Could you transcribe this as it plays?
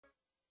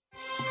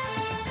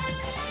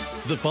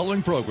The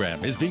following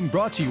program is being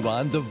brought to you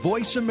on the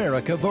Voice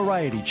America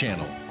Variety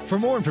Channel. For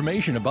more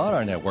information about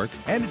our network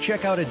and to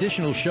check out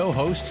additional show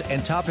hosts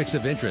and topics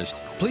of interest,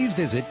 please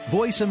visit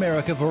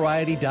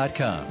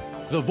voiceamericavariety.com.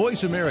 The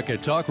Voice America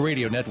Talk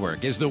Radio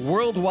Network is the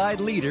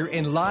worldwide leader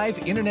in live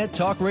Internet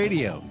talk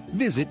radio.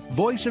 Visit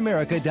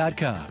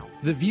voiceamerica.com.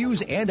 The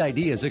views and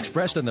ideas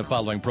expressed on the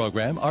following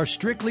program are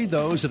strictly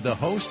those of the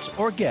hosts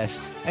or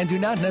guests and do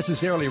not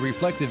necessarily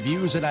reflect the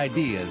views and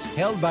ideas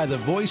held by the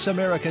Voice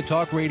America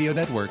Talk Radio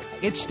Network,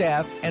 its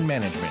staff, and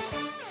management.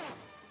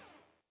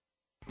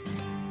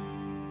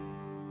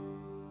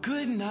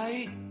 Good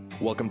night.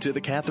 Welcome to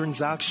the Kathryn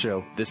Zox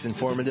Show. This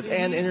informative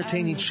and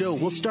entertaining show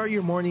will start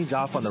your mornings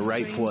off on the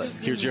right foot.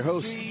 Here's your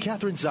host,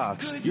 Kathryn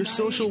Zox, your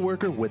social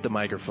worker with the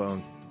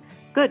microphone.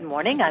 Good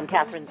morning. I'm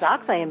Kathryn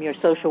Zox. I am your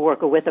social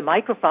worker with a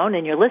microphone,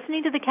 and you're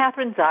listening to the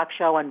Kathryn Zox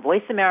Show on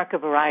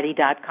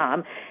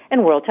VoiceAmericaVariety.com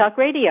and World Talk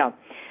Radio.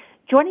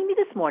 Joining me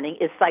this morning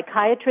is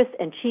psychiatrist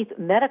and chief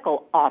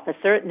medical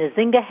officer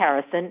Nzinga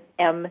Harrison,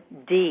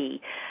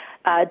 M.D.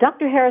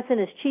 Dr. Harrison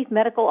is Chief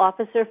Medical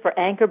Officer for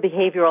Encore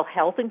Behavioral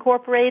Health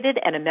Incorporated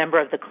and a member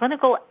of the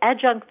clinical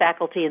adjunct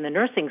faculty in the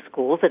nursing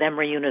schools at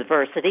Emory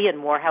University and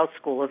Morehouse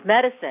School of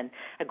Medicine.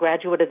 A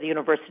graduate of the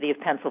University of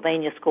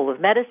Pennsylvania School of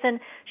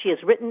Medicine, she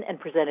has written and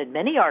presented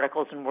many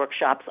articles and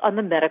workshops on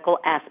the medical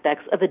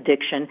aspects of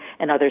addiction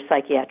and other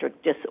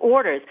psychiatric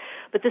disorders.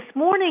 But this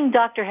morning,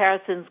 Dr.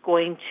 Harrison's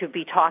going to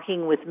be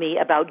talking with me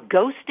about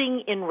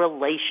ghosting in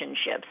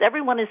relationships.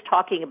 Everyone is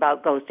talking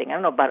about ghosting. I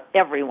don't know about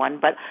everyone,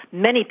 but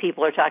many people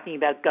are talking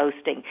about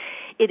ghosting.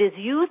 It is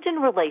used in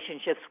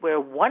relationships where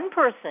one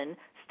person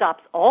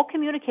stops all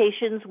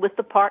communications with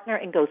the partner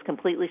and goes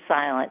completely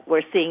silent.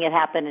 We're seeing it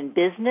happen in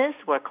business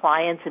where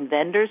clients and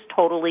vendors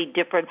totally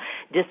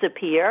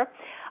disappear.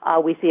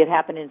 We see it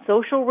happen in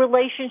social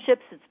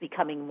relationships. It's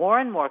becoming more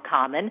and more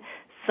common.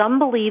 Some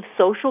believe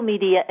social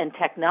media and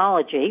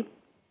technology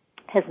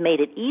has made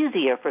it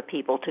easier for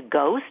people to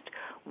ghost.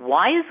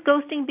 Why is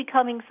ghosting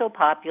becoming so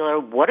popular?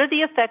 What are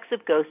the effects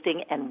of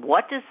ghosting, and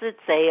what does it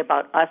say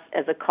about us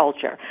as a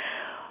culture?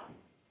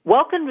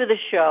 Welcome to the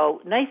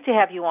show. Nice to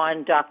have you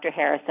on, Dr.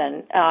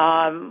 Harrison.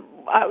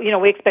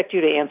 We expect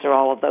you to answer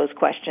all of those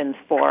questions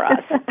for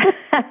us.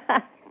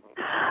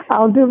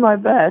 I'll do my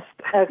best.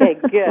 Okay,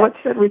 good. What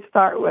should we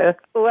start with?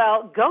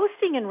 Well,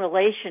 ghosting in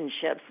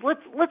relationships.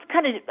 Let's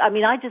kind of.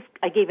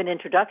 I gave an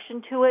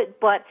introduction to it,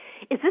 but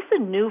is this a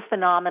new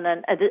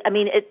phenomenon?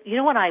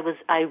 When I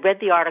read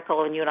the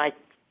article, and you and I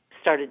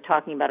started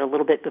talking about it a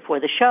little bit before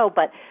the show,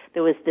 but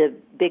there was the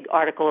big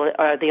article,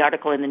 or the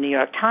article in the New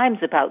York Times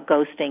about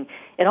ghosting.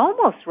 It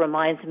almost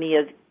reminds me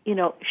of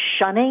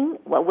shunning.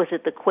 What was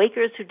it? The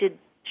Quakers who did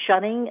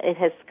shunning. It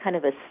has kind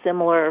of a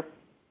similar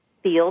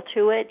feel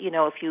to it.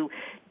 If you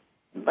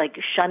like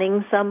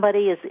shunning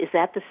somebody, is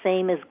that the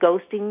same as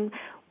ghosting?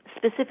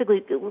 Specifically,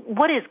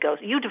 what is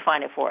ghosting? You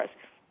define it for us.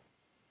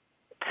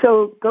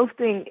 So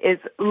ghosting is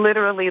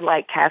literally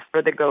like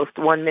Casper the Ghost.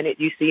 1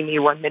 minute you see me,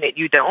 1 minute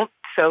you don't.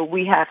 So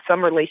we have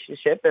some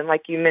relationship, and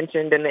like you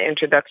mentioned in the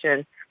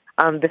introduction,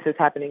 this is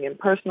happening in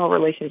personal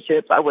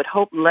relationships. I would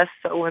hope less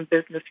so in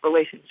business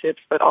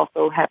relationships, but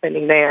also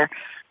happening there,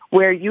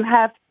 where you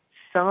have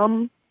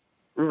some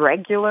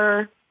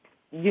regular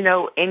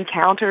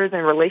encounters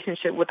and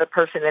relationship with a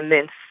person, and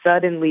then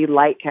suddenly,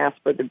 like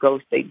Casper the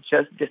Ghost, they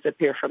just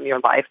disappear from your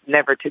life,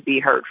 never to be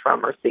heard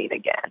from or seen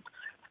again.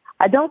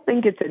 I don't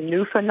think it's a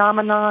new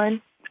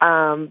phenomenon,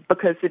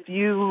 because if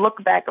you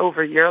look back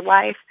over your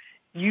life,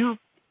 you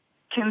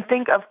can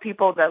think of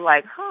people that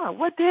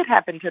what did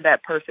happen to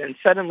that person?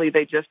 Suddenly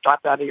they just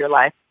dropped out of your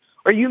life.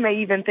 Or you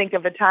may even think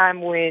of a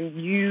time when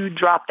you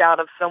dropped out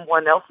of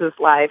someone else's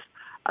life,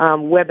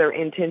 whether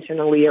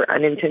intentionally or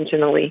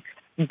unintentionally.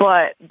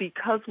 But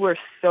because we're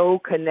so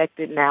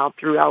connected now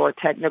through our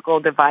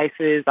technical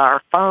devices,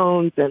 our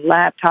phones and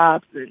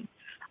laptops and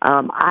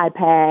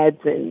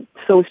iPads and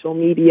social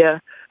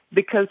media,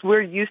 because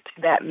we're used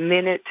to that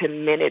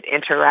minute-to-minute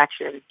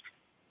interaction,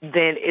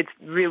 then it's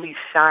really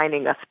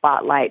shining a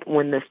spotlight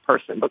when this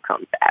person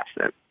becomes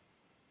absent.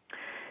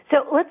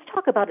 So let's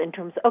talk about in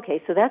terms, so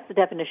that's the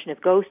definition of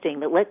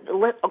ghosting, but let's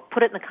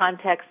put it in the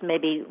context,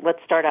 maybe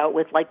let's start out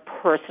with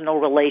personal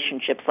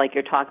relationships like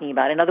you're talking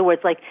about. In other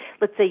words,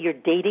 let's say you're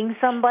dating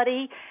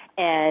somebody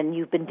and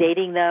you've been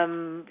dating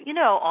them,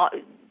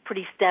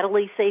 pretty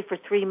steadily, say for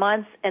 3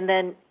 months, and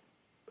then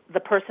the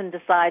person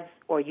decides,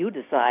 or you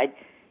decide,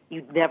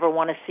 you never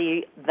want to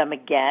see them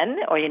again,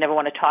 or you never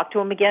want to talk to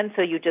them again,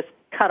 so you just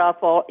cut off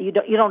you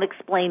don't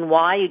explain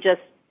why, you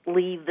just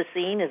leave the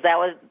scene. Is that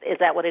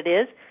what it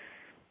is?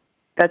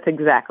 That's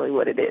exactly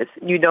what it is.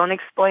 You don't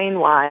explain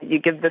why. You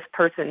give this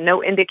person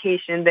no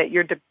indication that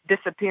your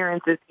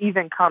disappearance is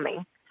even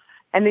coming,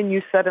 and then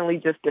you suddenly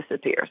just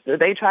disappear. So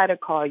they try to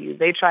call you.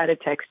 They try to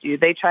text you.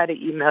 They try to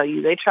email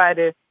you. They try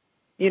to,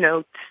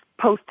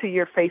 post to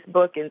your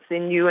Facebook and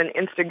send you an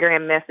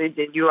Instagram message,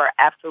 and you are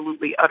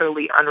absolutely,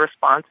 utterly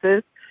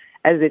unresponsive,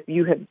 as if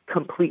you have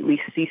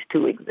completely ceased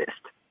to exist.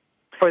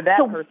 For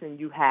that person,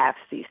 you have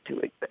ceased to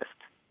exist.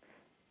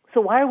 So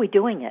why are we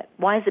doing it?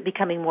 Why is it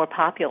becoming more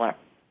popular?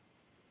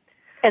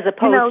 As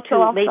opposed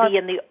to maybe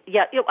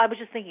I was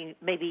just thinking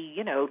maybe,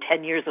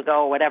 10 years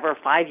ago or whatever,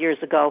 5 years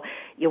ago,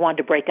 you wanted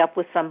to break up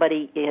with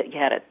somebody, you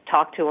had to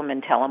talk to them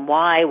and tell them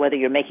why, whether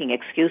you're making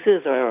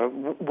excuses or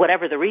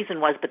whatever the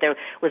reason was, but there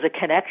was a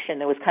connection.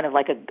 There was kind of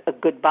like a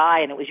goodbye,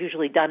 and it was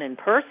usually done in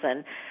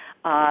person.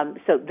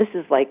 So this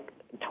is like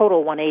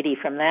total 180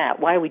 from that.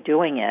 Why are we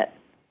doing it?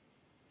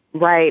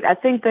 Right. I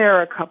think there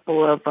are a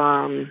couple of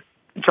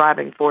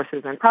driving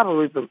forces, and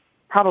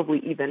probably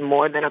even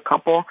more than a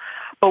couple.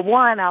 But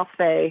one, I'll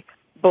say,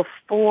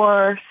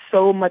 before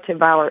so much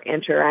of our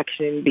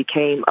interaction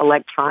became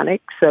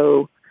electronic,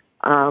 so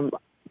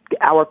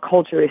our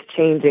culture is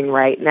changing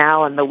right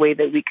now, and the way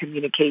that we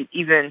communicate,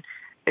 even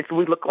if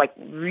we look like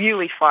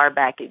really far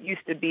back, it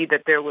used to be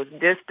that there was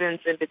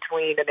distance in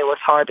between, and it was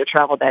hard to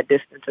travel that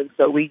distance, and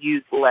so we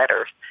used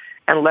letters.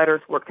 And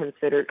letters were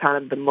considered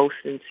kind of the most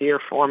sincere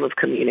form of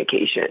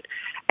communication.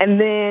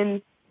 And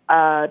then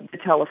the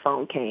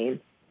telephone came,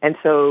 and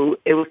so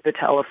it was the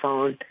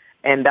telephone,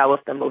 and that was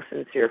the most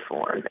sincere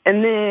form.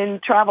 And then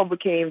travel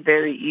became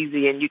very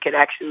easy, and you could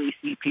actually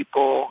see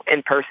people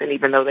in person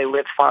even though they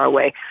lived far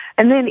away.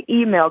 And then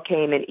email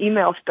came, and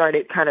email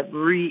started kind of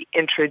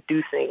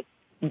reintroducing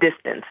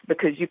distance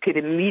because you could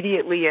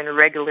immediately and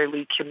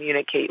regularly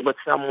communicate with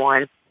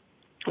someone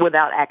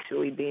without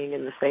actually being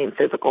in the same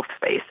physical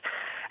space.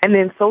 And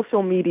then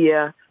social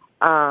media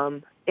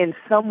in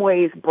some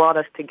ways brought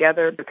us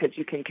together because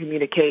you can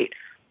communicate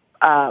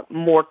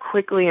more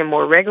quickly and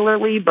more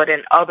regularly, but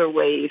in other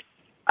ways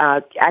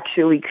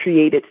actually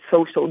created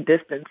social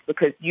distance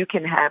because you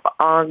can have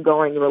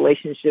ongoing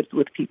relationships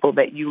with people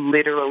that you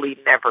literally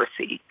never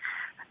see.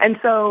 And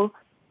so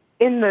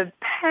in the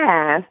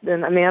past,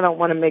 and I mean, I don't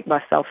want to make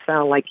myself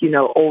sound like,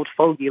 old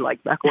fogey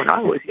like back when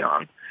I was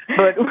young,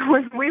 but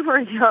when we were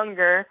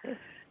younger,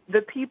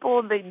 the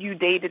people that you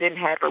dated and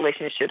had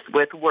relationships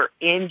with were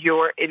in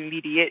your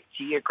immediate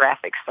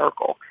geographic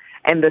circle.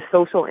 And the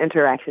social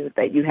interactions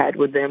that you had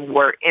with them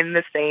were in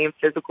the same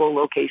physical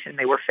location.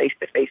 They were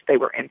face-to-face. They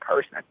were in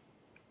person.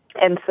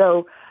 And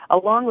so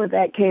along with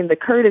that came the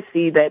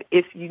courtesy that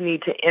if you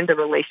need to end a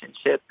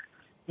relationship,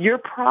 you're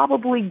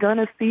probably going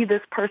to see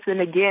this person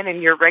again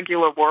in your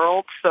regular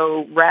world.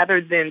 So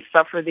rather than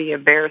suffer the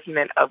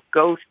embarrassment of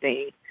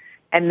ghosting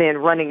and then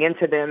running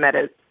into them at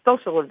a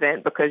social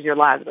event because your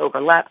lives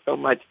overlap so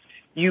much,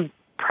 you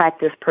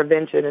practice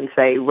prevention and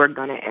say, we're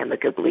going to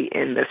amicably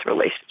end this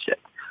relationship.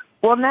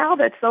 Well, now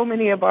that so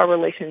many of our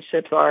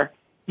relationships are,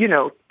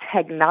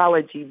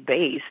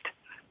 technology-based,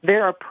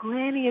 there are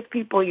plenty of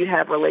people you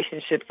have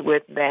relationships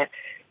with that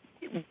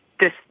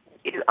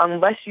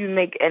unless you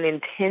make an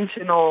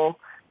intentional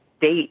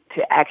date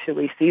to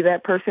actually see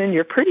that person,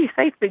 you're pretty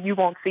safe that you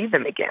won't see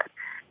them again.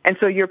 And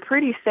so you're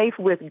pretty safe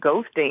with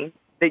ghosting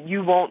that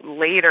you won't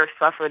later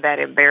suffer that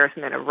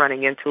embarrassment of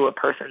running into a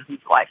person whose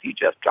life you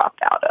just dropped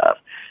out of.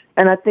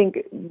 And I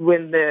think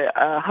when the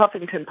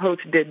Huffington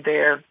Post did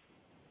their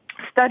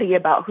study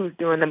about who's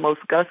doing the most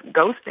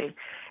ghosting,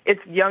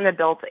 it's young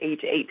adults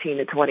age 18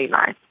 to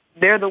 29.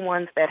 They're the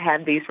ones that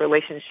have these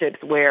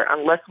relationships where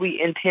unless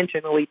we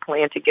intentionally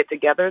plan to get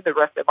together, the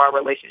rest of our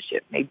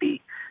relationship may be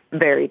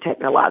very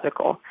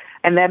technological.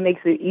 And that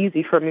makes it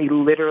easy for me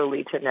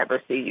literally to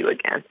never see you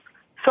again.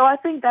 So I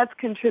think that's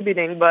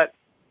contributing. But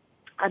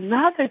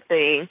another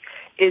thing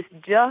is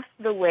just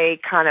the way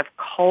kind of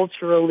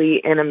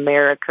culturally in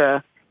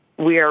America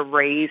we are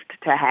raised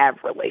to have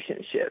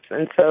relationships.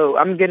 And so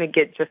I'm going to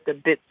get just a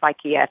bit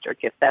psychiatric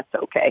if that's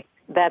okay.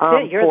 That's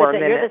it. You're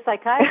the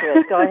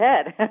psychiatrist. Go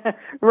ahead.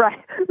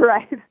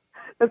 Right.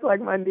 That's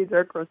like my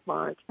knee-jerk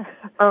response.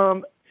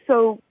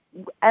 So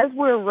as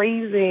we're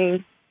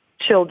raising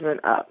children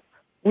up,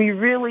 we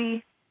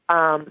really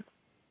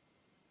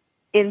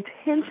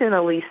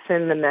intentionally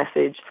send the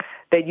message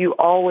that you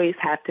always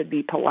have to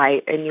be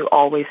polite and you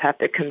always have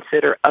to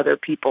consider other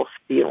people's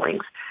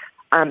feelings.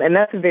 And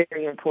that's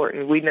very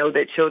important. We know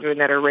that children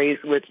that are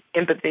raised with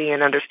empathy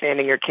and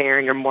understanding or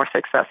caring are more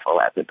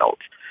successful as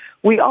adults.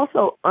 We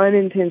also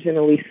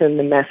unintentionally send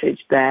the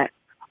message that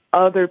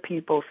other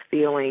people's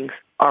feelings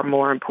are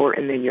more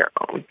important than your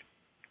own.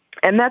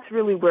 And that's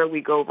really where we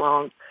go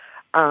wrong,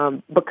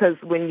 because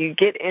when you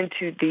get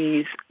into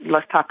these,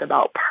 let's talk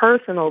about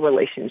personal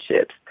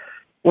relationships,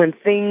 when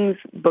things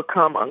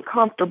become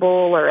uncomfortable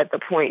or at the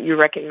point you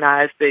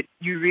recognize that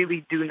you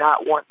really do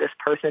not want this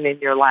person in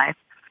your life,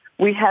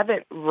 we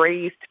haven't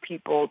raised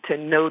people to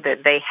know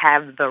that they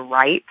have the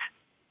right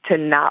to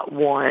not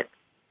want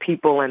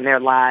people in their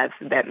lives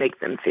that make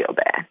them feel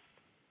bad.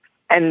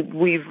 And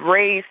we've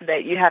raised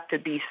that you have to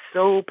be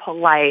so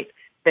polite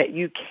that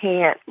you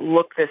can't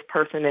look this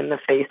person in the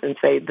face and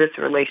say, this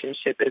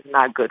relationship is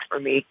not good for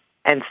me,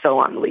 and so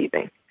I'm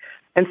leaving.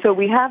 And so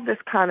we have this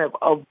kind of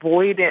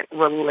avoidant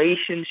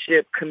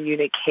relationship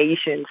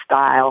communication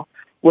style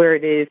where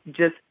it is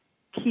just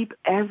keep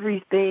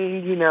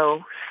everything,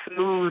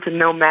 smooth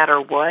no matter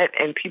what,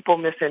 and people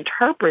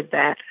misinterpret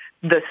that.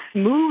 The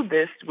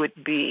smoothest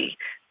would be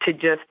to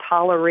just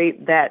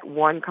tolerate that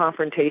one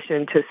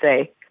confrontation to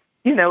say,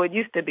 it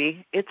used to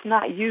be, it's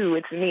not you,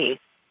 it's me.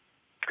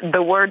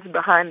 The words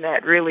behind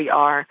that really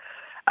are,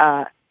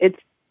 it's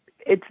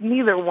it's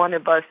neither one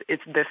of us,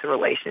 it's this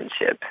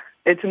relationship.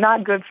 It's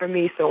not good for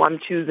me, so I'm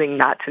choosing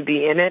not to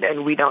be in it,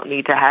 and we don't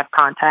need to have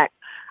contact.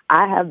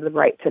 I have the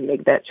right to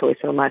make that choice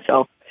for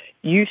myself.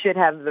 You should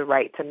have the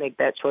right to make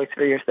that choice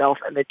for yourself,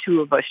 and the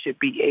two of us should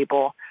be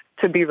able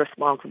to be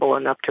responsible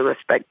enough to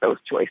respect those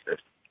choices.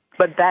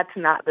 But that's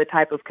not the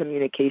type of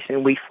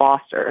communication we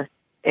foster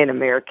in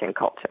American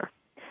culture.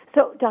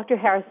 So, Dr.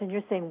 Harrison,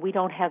 you're saying we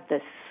don't have the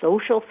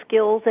social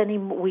skills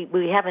anymore,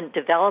 we haven't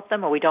developed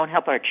them, or we don't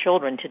help our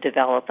children to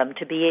develop them,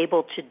 to be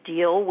able to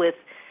deal with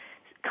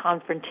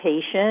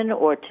confrontation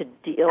or to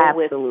deal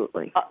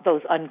Absolutely. with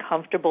those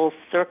uncomfortable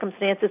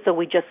circumstances, so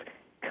we just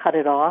cut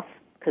it off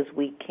because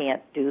we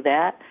can't do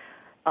that?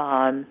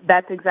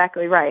 That's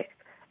exactly right.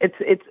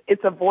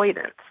 It's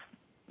avoidance,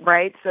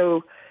 right?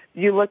 So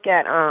you look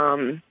at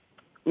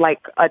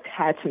like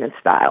attachment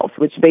styles,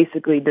 which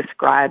basically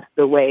describes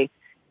the way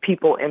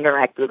people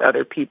interact with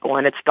other people,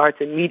 and it starts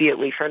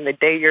immediately from the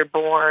day you're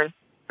born.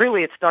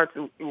 Really, it starts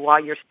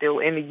while you're still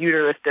in the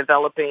uterus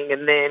developing,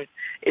 and then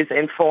is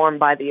informed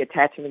by the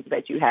attachments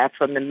that you have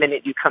from the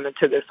minute you come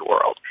into this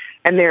world.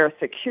 And there are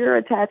secure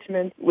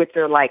attachments, which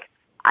are like,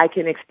 I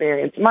can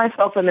experience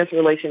myself in this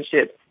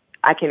relationship,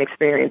 I can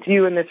experience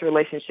you in this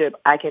relationship,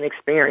 I can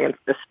experience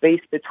the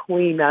space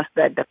between us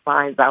that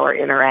defines our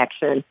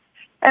interaction,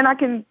 and I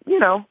can,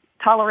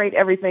 tolerate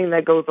everything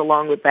that goes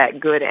along with that,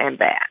 good and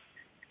bad.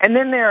 And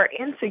then there are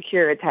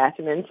insecure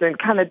attachments, and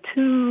kind of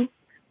two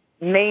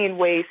main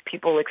ways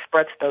people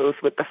express those,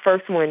 with the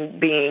first one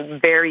being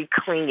very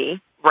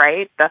clingy,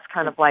 right? That's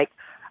kind of like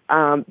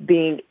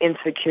being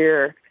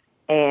insecure,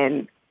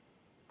 and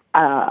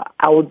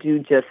I will do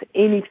just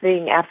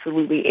anything,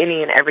 absolutely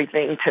any and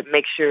everything to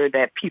make sure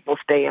that people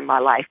stay in my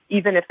life,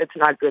 even if it's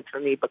not good for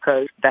me,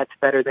 because that's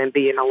better than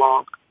being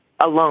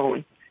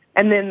alone.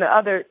 And then the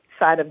other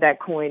side of that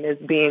coin is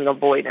being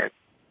avoidant.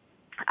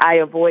 I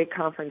avoid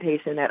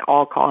confrontation at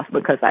all costs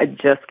because I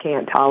just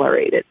can't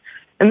tolerate it.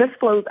 And this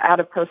flows out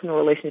of personal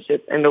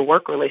relationships and the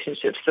work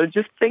relationships. So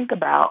just think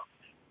about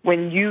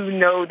when you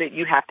know that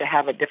you have to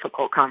have a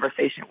difficult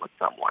conversation with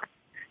someone.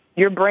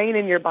 Your brain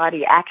and your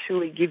body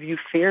actually give you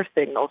fear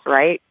signals,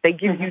 right? They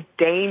give you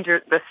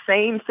danger, the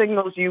same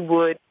signals you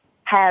would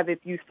have if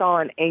you saw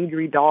an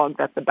angry dog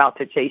that's about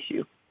to chase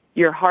you.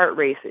 Your heart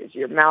races,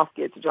 your mouth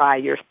gets dry,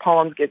 your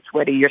palms get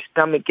sweaty, your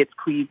stomach gets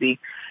queasy.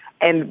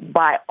 And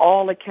by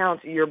all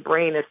accounts, your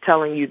brain is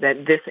telling you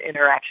that this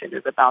interaction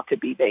is about to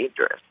be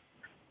dangerous.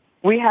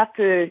 We have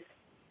to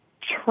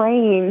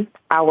train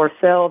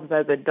ourselves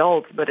as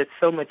adults, but it's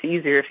so much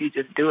easier if you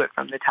just do it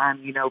from the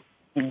time,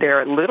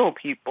 they're little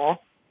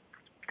people,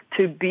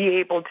 to be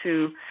able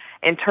to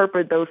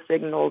interpret those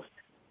signals,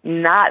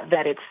 not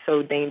that it's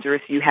so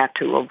dangerous you have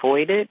to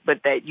avoid it,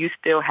 but that you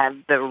still have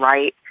the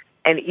right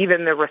and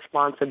even the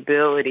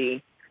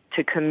responsibility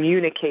to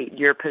communicate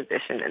your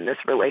position in this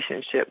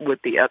relationship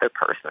with the other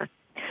person.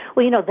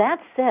 Well, that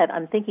said,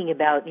 I'm thinking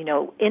about,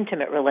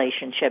 intimate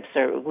relationships,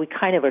 or we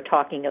kind of are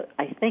talking,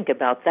 I think,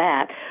 about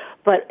that.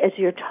 But as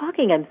you're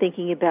talking, I'm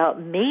thinking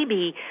about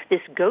maybe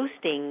this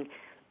ghosting,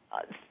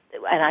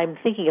 and I'm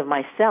thinking of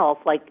myself,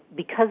 like,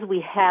 because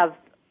we have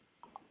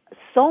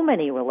so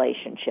many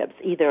relationships,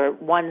 either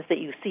ones that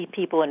you see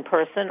people in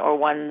person or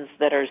ones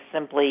that are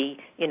simply,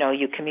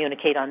 you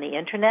communicate on the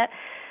internet,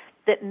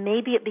 that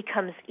maybe it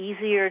becomes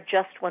easier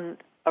just when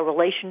a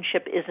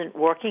relationship isn't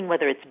working,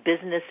 whether it's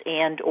business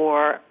and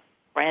or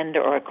friend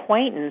or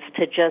acquaintance,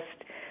 to just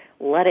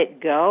let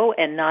it go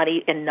and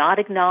not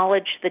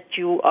acknowledge that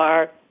you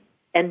are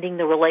ending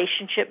the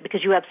relationship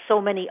because you have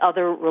so many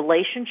other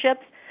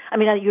relationships. I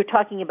mean, you're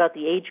talking about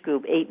the age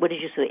group. What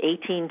did you say?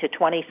 18 to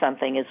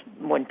 20-something is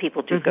when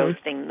people do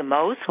ghosting the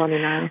most.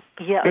 29.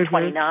 Yeah,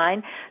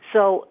 29.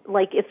 So,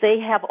 like, if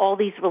they have all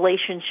these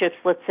relationships,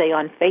 let's say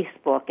on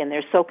Facebook, and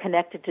they're so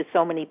connected to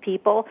so many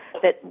people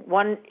that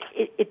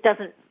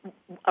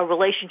a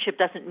relationship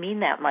doesn't mean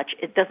that much.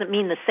 It doesn't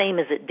mean the same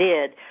as it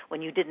did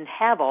when you didn't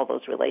have all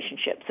those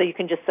relationships. So you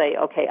can just say,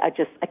 okay,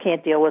 I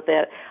can't deal with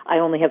it. I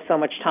only have so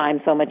much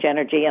time, so much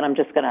energy, and I'm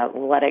just going to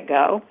let it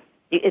go.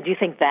 Do you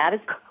think that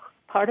is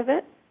part of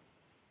it?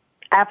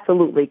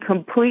 Absolutely.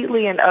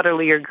 Completely and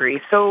utterly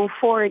agree. So,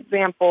 for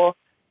example,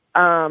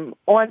 on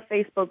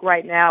Facebook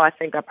right now, I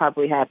think I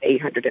probably have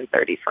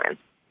 830 friends,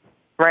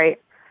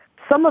 right?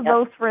 Some of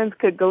those friends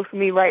could ghost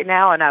me right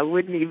now, and I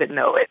wouldn't even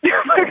know it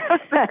because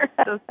there's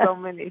just so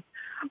many.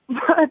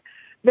 But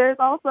there's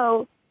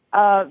also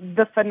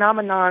the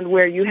phenomenon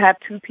where you have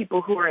two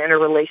people who are in a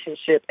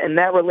relationship, and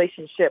that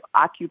relationship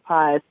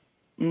occupies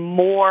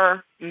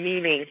more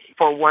meaning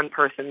for one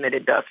person than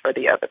it does for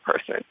the other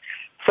person.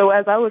 So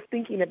as I was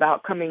thinking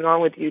about coming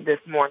on with you this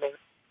morning,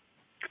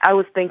 I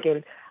was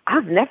thinking,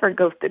 I've never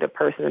ghosted a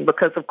person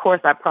because, of course,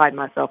 I pride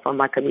myself on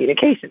my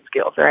communication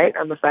skills, right?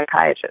 I'm a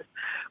psychiatrist.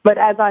 But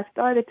as I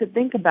started to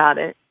think about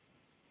it,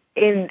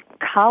 in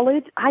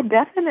college, I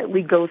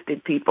definitely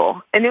ghosted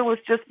people. And it was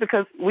just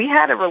because we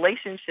had a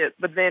relationship,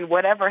 but then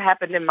whatever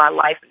happened in my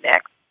life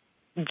next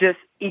just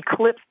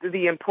eclipsed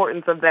the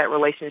importance of that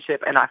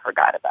relationship, and I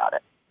forgot about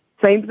it.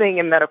 Same thing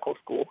in medical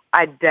school.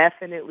 I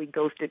definitely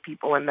ghosted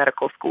people in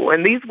medical school.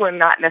 And these were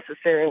not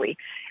necessarily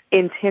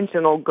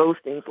intentional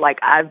ghostings, like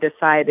I've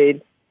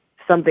decided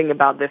something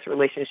about this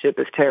relationship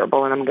is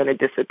terrible and I'm going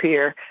to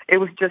disappear. It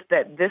was just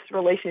that this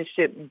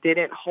relationship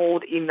didn't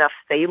hold enough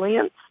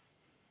salience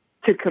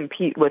to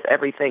compete with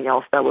everything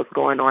else that was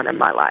going on in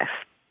my life.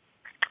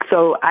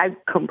 So I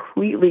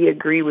completely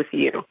agree with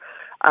you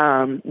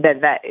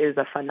that is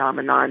a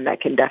phenomenon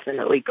that can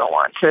definitely go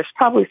on. So there's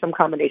probably some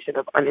combination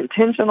of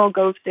unintentional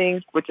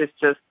ghosting, which is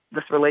just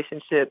this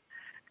relationship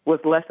was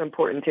less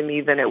important to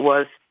me than it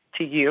was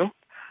to you.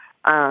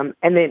 And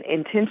then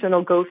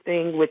intentional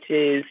ghosting, which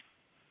is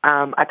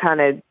I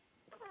kind of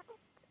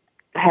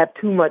have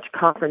too much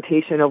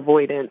confrontation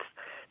avoidance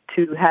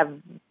to have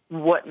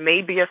what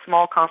may be a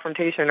small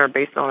confrontation or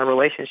based on a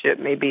relationship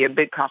may be a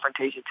big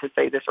confrontation to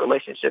say this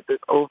relationship is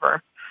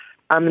over.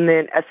 And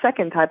then a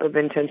second type of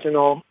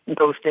intentional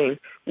ghosting,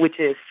 which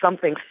is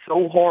something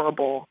so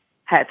horrible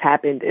has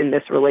happened in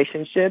this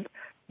relationship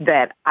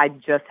that I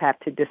just have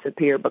to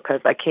disappear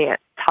because I can't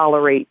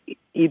tolerate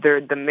either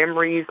the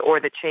memories or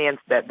the chance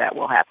that that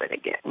will happen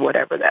again,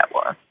 whatever that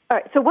was. All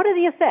right. So what are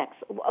the effects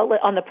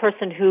on the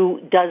person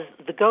who does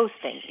the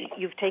ghosting?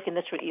 You've taken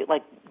this,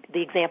 like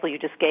the example you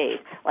just gave.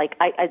 Like,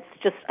 I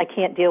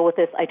can't deal with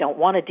this. I don't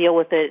want to deal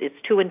with it. It's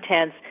too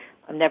intense.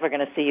 I'm never going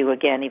to see you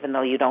again, even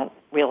though you don't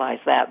realize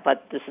that,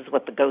 but this is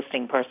what the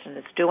ghosting person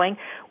is doing.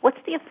 What's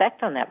the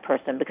effect on that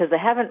person? Because they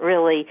haven't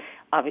really,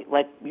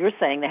 like you're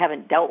saying, they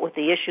haven't dealt with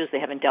the issues, they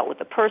haven't dealt with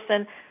the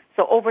person.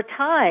 So over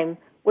time,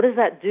 what does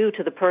that do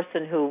to the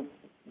person who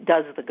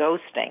does the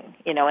ghosting?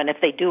 You know, and if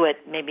they do it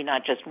maybe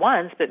not just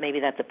once, but maybe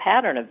that's a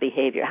pattern of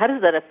behavior. How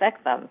does that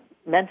affect them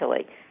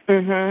mentally?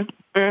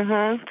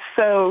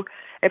 So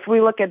if we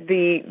look at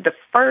the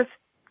first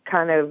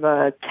kind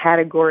of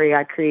category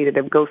I created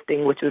of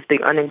ghosting, which was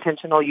the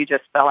unintentional, you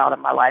just fell out of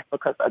my life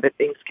because other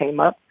things came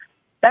up,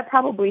 that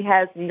probably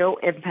has no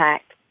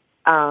impact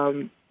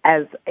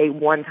as a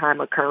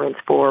one-time occurrence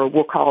for,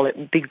 we'll call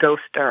it the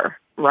ghoster,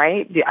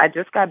 right? I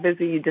just got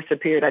busy, you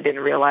disappeared, I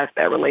didn't realize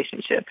that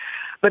relationship.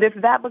 But if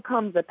that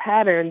becomes a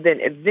pattern, then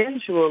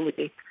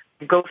eventually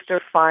ghoster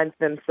finds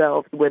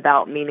themselves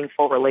without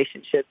meaningful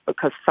relationships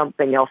because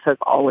something else has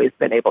always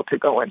been able to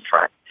go in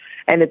front.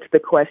 And it's the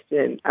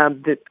question,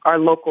 our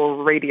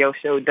local radio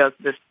show does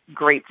this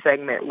great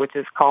segment, which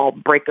is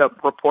called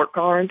Breakup Report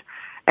Card.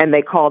 And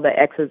they call the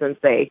exes and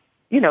say,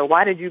 you know,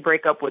 why did you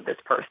break up with this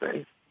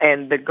person?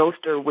 And the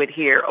ghoster would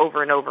hear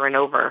over and over and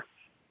over,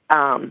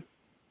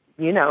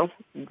 you know,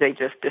 they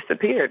just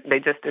disappeared. They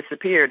just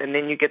disappeared. And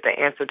then you get the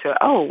answer to,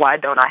 oh, why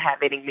don't I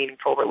have any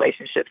meaningful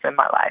relationships in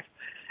my life?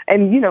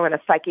 And, you know, in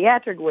a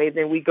psychiatric way,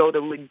 then we go to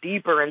look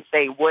deeper and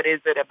say, what is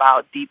it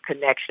about deep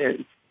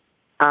connections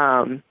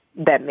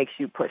that makes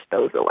you push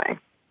those away?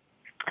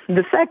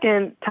 The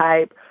second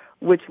type,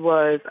 which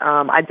was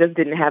I just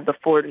didn't have the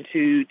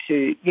fortitude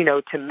to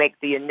make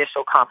the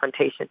initial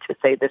confrontation to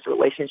say this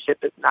relationship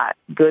is not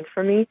good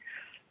for me.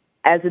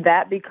 As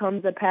that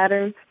becomes a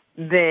pattern,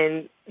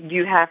 then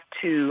you have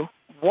to,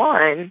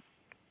 one,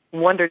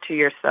 wonder to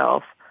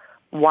yourself,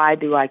 why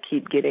do I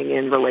keep getting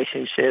in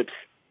relationships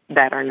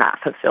that are not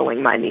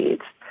fulfilling my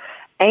needs?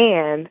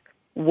 And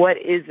what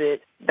is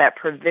it that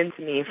prevents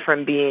me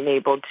from being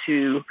able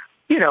to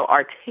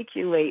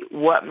articulate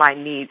what my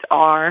needs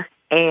are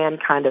and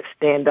kind of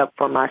stand up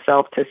for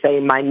myself to say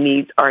my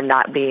needs are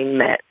not being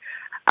met.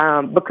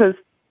 Because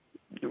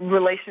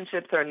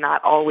relationships are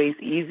not always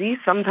easy.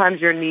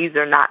 Sometimes your needs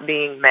are not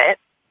being met,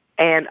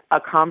 and a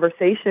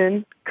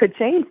conversation could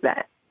change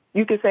that.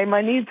 You could say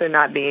my needs are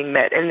not being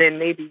met, and then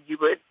maybe you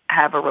would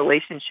have a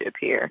relationship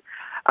here.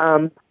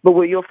 But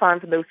what you'll find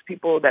for those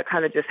people that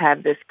kind of just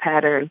have this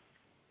pattern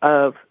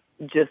of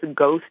just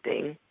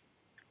ghosting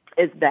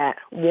is that,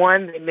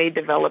 one, they may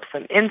develop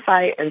some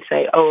insight and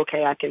say, oh,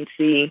 okay, I can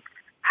see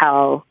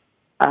how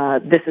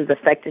this is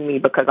affecting me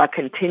because I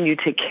continue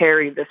to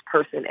carry this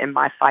person in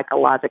my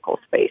psychological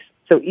space.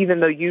 So even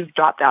though you've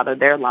dropped out of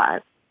their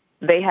lives,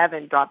 they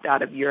haven't dropped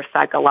out of your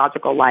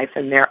psychological life,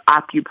 and they're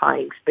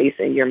occupying space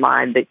in your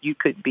mind that you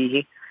could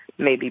be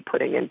maybe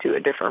putting into a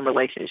different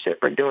relationship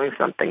or doing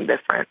something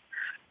different.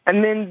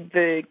 And then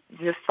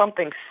just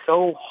something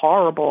so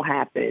horrible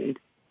happened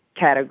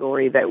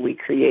category that we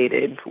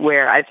created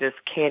where I just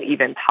can't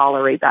even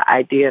tolerate the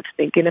idea of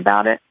thinking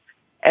about it.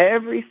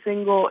 Every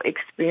single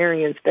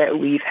experience that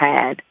we've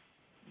had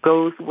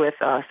goes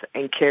with us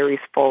and carries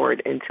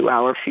forward into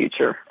our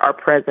future, our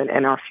present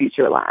and our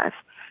future lives.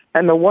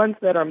 And the ones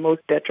that are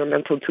most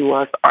detrimental to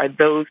us are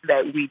those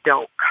that we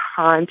don't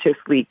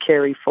consciously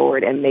carry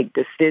forward and make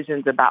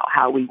decisions about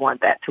how we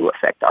want that to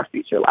affect our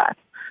future lives.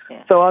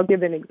 Yeah. So I'll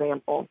give an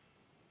example.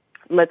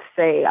 Let's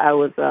say I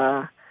was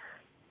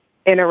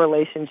in a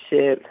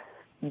relationship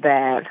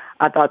that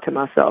I thought to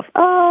myself,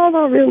 oh, I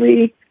don't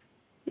really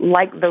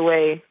like the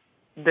way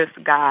this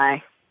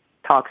guy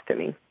talks to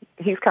me.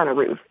 He's kind of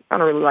rude. I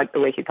don't really like the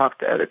way he talks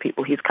to other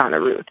people. He's kind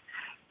of rude.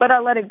 But I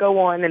let it go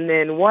on, and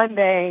then one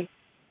day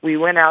we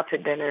went out to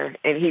dinner,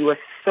 and he was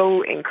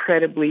so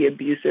incredibly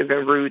abusive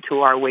and rude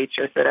to our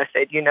waitress that I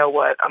said, you know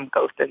what, I'm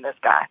ghosting this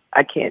guy.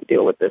 I can't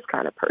deal with this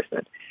kind of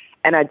person.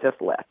 And I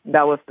just left.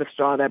 That was the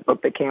straw that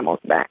broke the camel's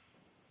back.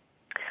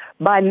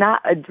 By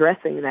not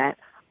addressing that,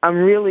 I'm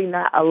really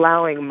not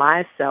allowing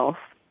myself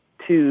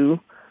to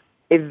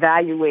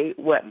evaluate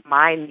what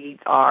my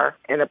needs are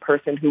in a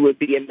person who would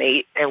be a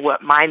mate and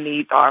what my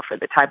needs are for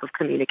the type of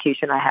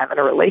communication I have in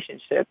a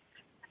relationship.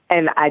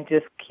 And I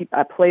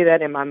play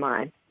that in my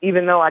mind.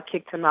 Even though I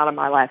kicked him out of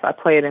my life, I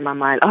play it in my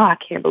mind. Oh, I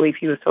can't believe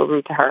he was so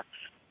rude to her.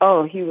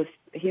 Oh, he was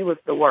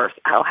the worst.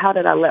 How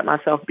did I let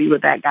myself be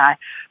with that guy?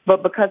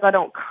 But because I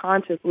don't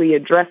consciously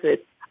address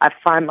it, I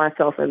find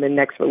myself in the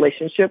next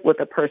relationship with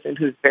a person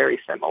who's very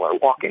similar,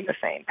 walking the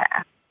same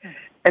path.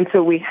 And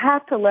so we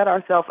have to let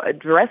ourselves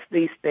address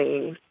these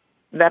things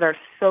that are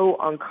so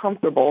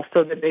uncomfortable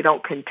so that they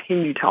don't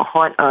continue to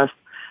haunt us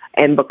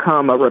and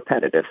become a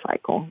repetitive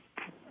cycle.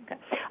 Okay.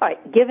 All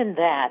right. Given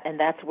that, and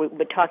that's what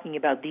we're talking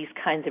about, these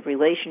kinds of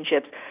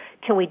relationships,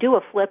 can we do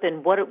a flip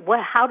and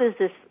how does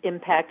this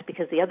impact?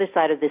 Because the other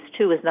side of this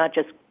too is not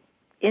just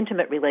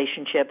intimate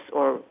relationships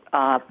or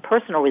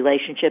personal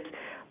relationships,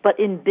 but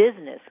in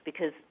business.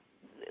 Because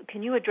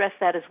can you address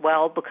that as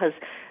well? Because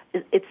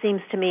it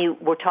seems to me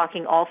we're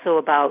talking also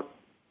about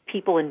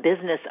people in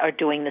business are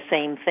doing the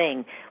same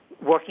thing,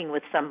 working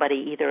with somebody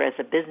either as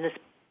a business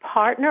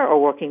partner or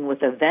working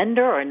with a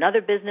vendor or another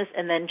business,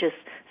 and then just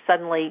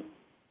suddenly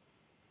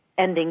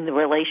ending the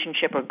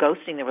relationship or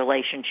ghosting the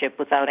relationship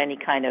without any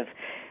kind of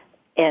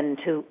end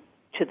to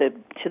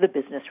the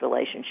business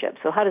relationship.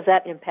 So how does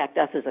that impact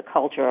us as a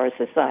culture or a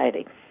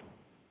society?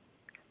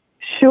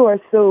 Sure.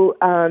 So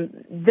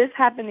this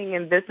happening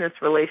in business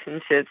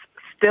relationships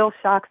still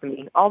shocks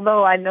me,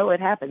 although I know it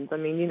happens. I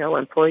mean,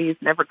 employees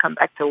never come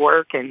back to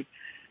work and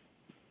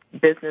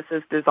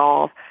businesses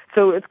dissolve.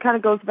 So it kind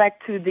of goes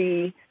back to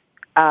the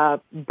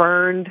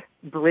burned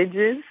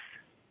bridges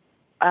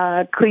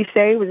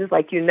cliche, which is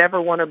like you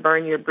never want to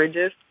burn your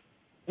bridges.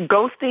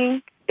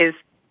 Ghosting is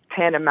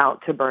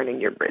tantamount to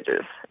burning your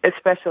bridges,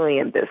 especially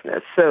in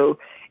business. So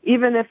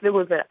even if there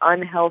was an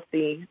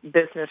unhealthy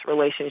business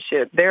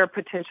relationship, there are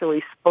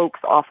potentially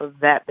spokes off of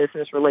that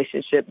business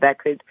relationship that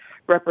could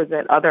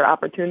represent other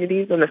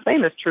opportunities. And the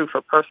same is true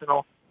for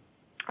personal,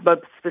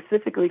 but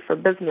specifically for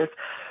business.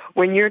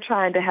 When you're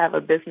trying to have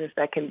a business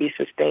that can be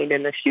sustained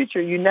in the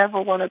future, you never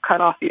want to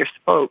cut off your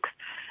spokes.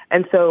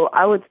 And so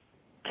I would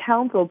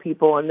counsel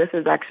people, and this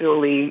is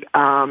actually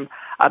a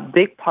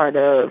big part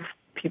of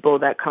people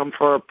that come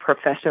for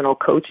professional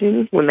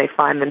coaching when they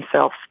find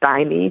themselves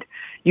stymied.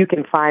 You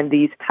can find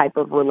these type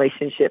of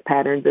relationship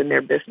patterns in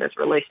their business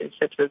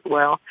relationships as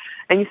well.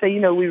 And you say,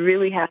 we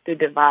really have to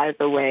devise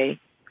a way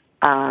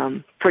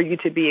for you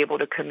to be able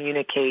to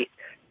communicate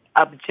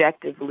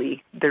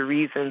objectively the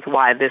reasons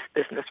why this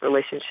business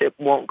relationship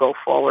won't go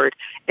forward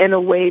in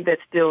a way that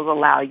still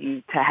allow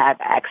you to have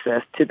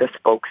access to the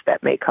spokes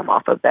that may come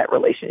off of that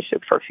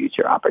relationship for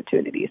future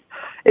opportunities.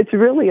 It's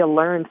really a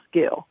learned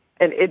skill.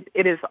 And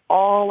it is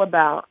all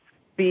about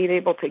being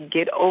able to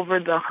get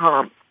over the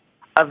hump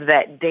of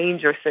that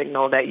danger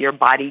signal that your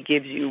body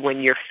gives you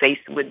when you're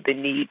faced with the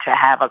need to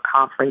have a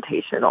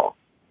confrontational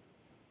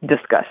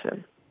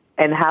discussion,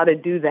 and how to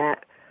do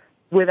that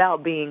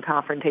without being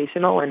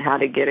confrontational and how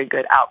to get a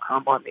good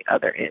outcome on the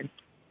other end.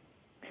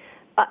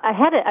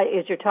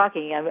 As you're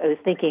talking, I was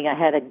thinking I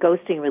had a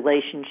ghosting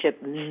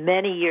relationship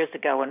many years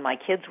ago when my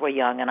kids were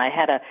young, and I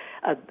had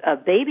a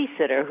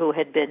babysitter who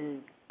had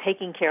been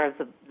taking care of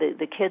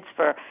the kids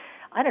for,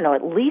 I don't know,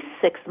 at least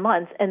 6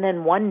 months, and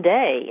then one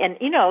day, and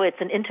it's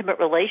an intimate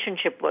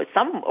relationship with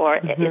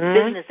it's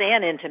business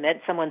and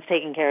intimate, someone's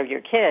taking care of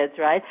your kids,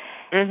 right?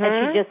 Mm-hmm.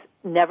 And she just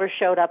never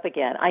showed up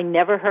again. I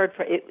never heard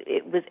from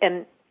it was,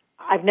 and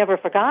I've never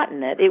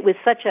forgotten it. It was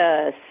such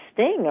a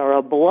sting or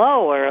a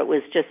blow, or it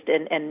was just,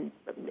 and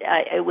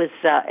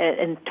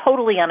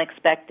totally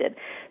unexpected.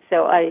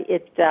 So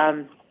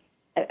isn't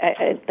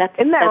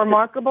that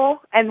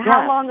remarkable? And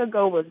how long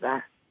ago was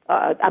that?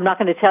 I'm not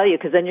going to tell you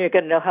because then you're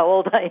going to know how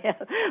old I am.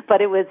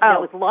 But it was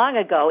long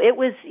ago. It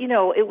was.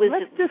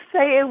 Let's just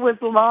say it was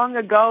long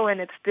ago,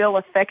 and it still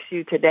affects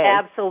you today.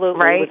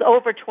 Absolutely, right? It was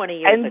over 20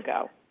 years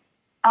ago.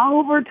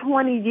 Over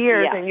 20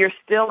 years, and you're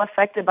still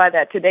affected by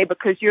that today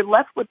because you're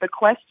left with the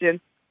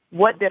question,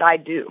 what did I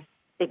do?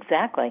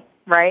 Exactly.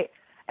 Right?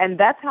 And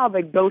that's how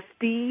the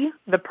ghostee,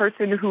 the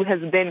person who has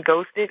been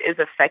ghosted, is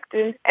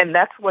affected. And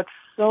that's what's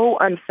so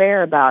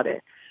unfair about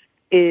it,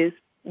 is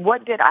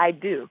what did I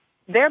do?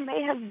 There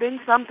may have been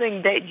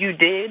something that you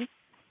did,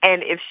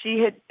 and if she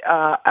had,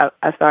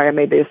 sorry, I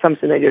made the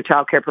assumption that your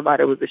child care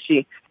provider was a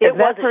she. If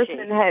that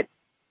person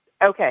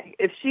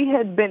if she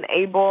had been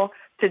able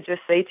to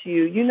just say to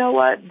you, you know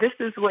what, this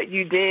is what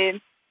you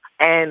did,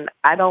 and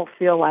I don't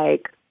feel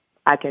like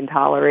I can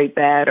tolerate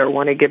that or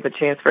want to give a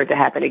chance for it to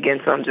happen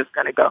again, so I'm just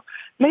going to go.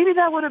 Maybe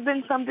that would have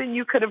been something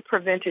you could have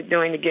prevented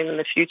doing again in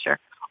the future.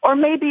 Or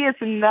maybe it's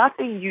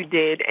nothing you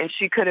did, and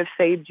she could have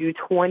saved you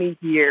 20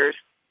 years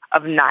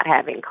of not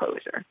having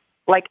closure.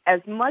 Like, as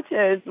much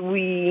as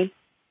we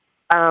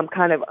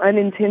kind of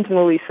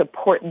unintentionally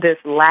support this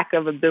lack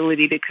of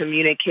ability to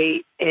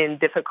communicate in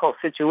difficult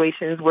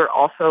situations. We're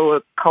also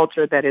a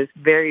culture that is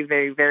very,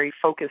 very, very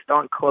focused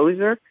on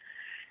closure.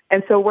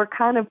 And so we're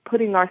kind of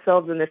putting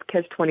ourselves in this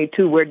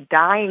catch-22. We're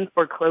dying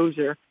for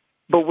closure,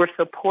 but we're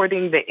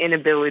supporting the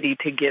inability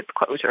to get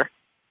closure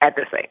at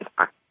the same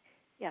time.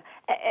 Yeah,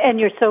 and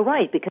you're so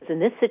right, because in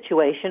this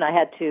situation, I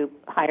had to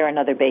hire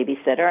another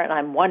babysitter, and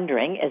I'm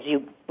wondering, as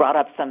you brought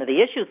up some of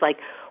the issues, like,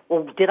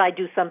 well, did I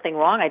do something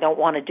wrong? I don't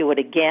want to do it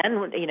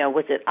again. You know,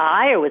 was it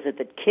I, or was it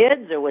the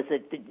kids, or was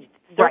it the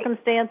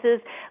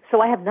circumstances? Right.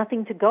 So I have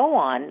nothing to go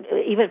on,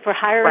 even for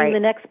hiring the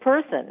next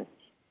person,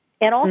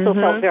 and also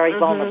felt very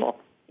vulnerable.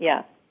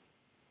 Yeah.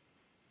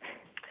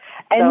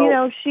 And, so, you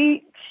know,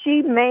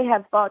 she may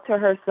have thought to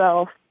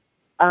herself,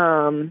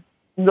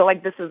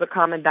 like, this is a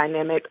common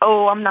dynamic,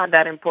 oh, I'm not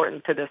that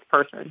important to this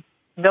person.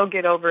 They'll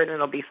get over it and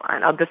it'll be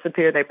fine. I'll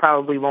disappear. They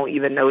probably won't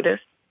even notice.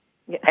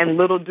 Yeah. And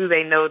little do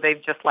they know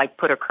they've just, like,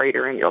 put a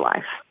crater in your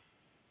life.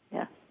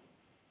 Yeah.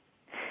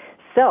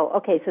 So,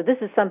 okay, so this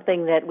is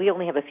something that we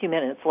only have a few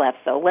minutes left.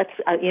 So let's,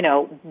 you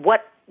know,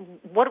 what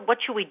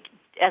should we,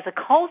 as a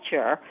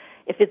culture,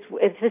 if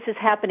this is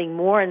happening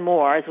more and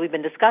more, as we've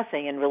been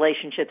discussing in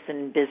relationships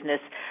and business,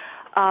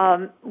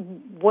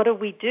 what do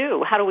we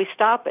do? How do we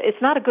stop it?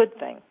 It's not a good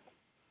thing.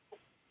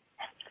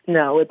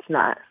 No, it's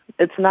not.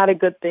 It's not a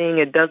good thing.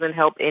 It doesn't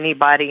help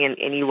anybody in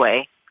any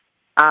way.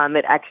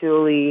 It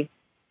actually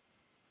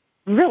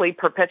really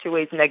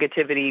perpetuates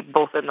negativity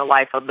both in the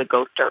life of the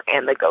ghoster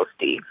and the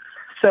ghostee.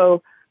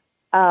 So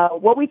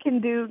what we can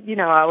do, you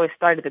know, I always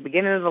start at the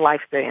beginning of the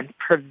lifespan,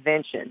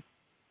 prevention.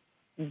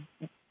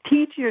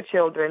 Teach your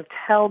children,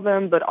 tell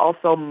them, but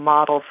also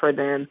model for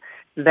them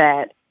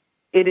that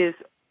it is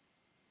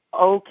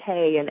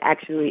okay and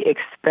actually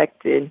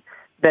expected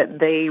that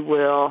they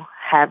will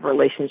have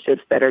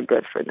relationships that are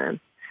good for them.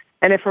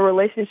 And if a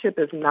relationship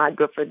is not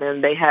good for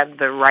them, they have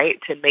the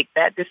right to make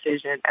that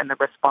decision and the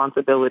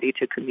responsibility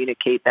to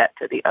communicate that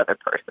to the other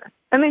person.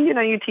 And then, you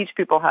know, you teach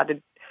people how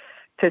to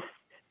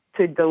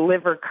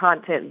deliver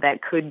content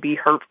that could be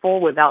hurtful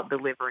without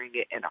delivering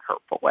it in a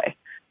hurtful way.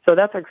 So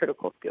that's a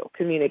critical skill,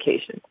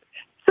 communication.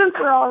 Since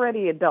we're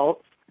already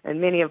adults, and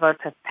many of us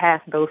have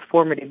passed those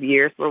formative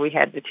years where we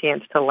had the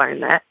chance to learn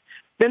that,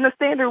 then the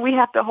standard we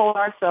have to hold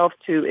ourselves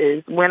to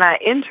is when I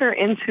enter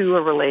into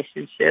a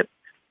relationship,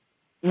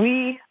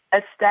 we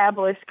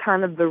establish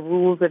kind of the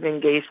rules of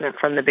engagement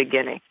from the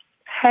beginning.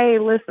 Hey,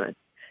 listen,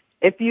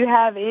 if you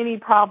have any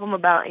problem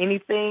about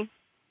anything,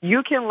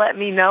 you can let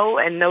me know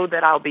and know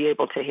that I'll be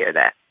able to hear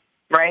that,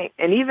 right?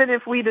 And even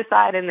if we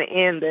decide in the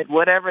end that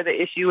whatever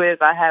the issue is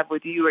I have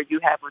with you or you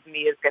have with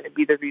me is going to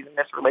be the reason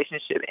this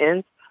relationship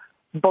ends,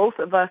 both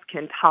of us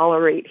can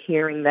tolerate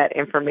hearing that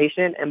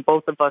information and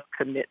both of us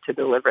commit to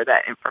deliver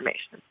that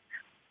information.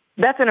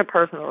 That's in a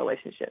personal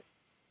relationship.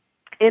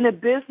 In a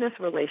business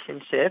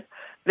relationship,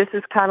 this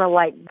is kind of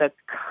like the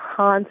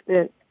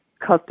constant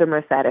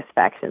customer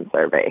satisfaction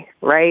survey,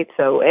 right?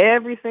 So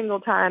every single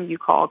time you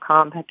call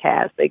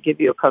Comcast, they give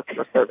you a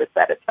customer service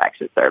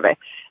satisfaction survey.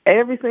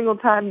 Every single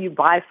time you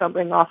buy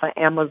something off of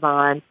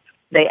Amazon,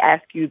 they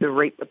ask you to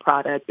rate the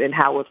product and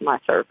how was my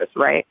service,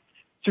 right?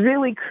 It's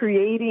really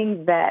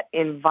creating that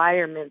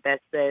environment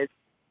that says,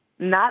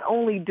 not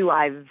only do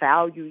I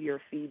value your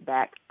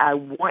feedback, I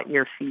want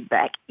your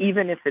feedback,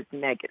 even if it's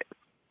negative.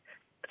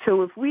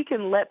 So if we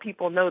can let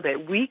people know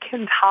that we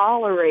can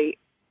tolerate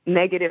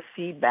negative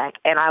feedback,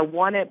 and I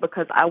want it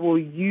because I will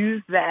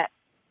use that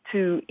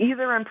to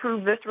either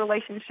improve this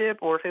relationship,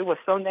 or if it was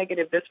so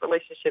negative, this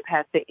relationship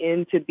has to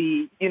end to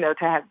be, you know,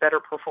 to have better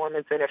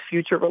performance in a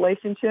future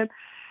relationship,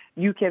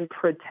 you can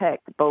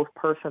protect both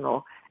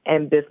personal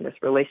and business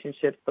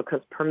relationships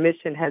because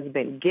permission has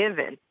been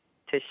given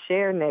to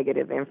share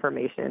negative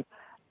information,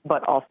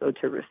 but also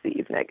to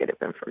receive negative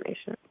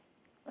information.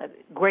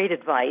 Great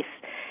advice.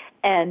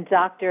 And,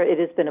 Doctor, it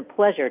has been a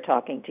pleasure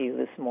talking to you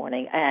this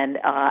morning. And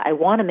I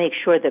want to make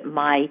sure that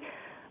my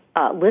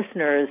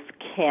listeners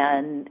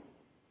can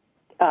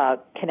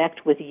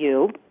connect with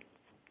you,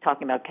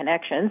 talking about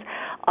connections,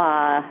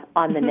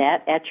 on the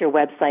net at your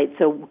website.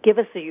 So give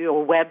us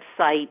your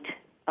website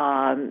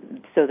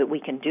so that we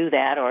can do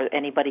that, or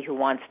anybody who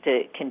wants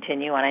to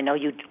continue. And I know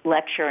you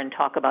lecture and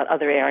talk about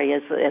other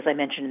areas, as I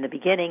mentioned in the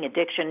beginning,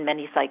 addiction,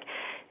 many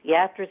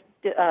psychiatric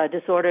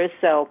disorders.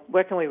 So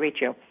where can we reach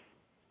you?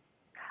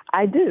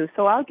 I do.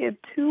 So I'll give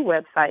two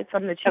websites.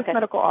 I'm the Chief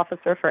Medical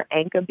Officer for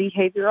Encore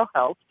Behavioral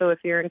Health. So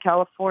if you're in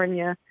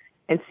California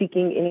and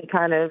seeking any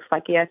kind of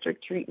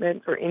psychiatric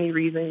treatment for any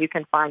reason, you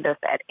can find us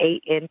at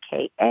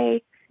ankabhi.org.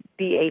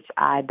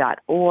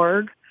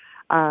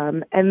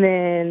 And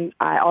then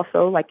I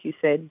also, like you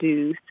said,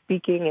 do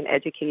speaking and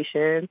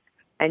education.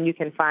 And you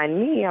can find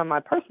me on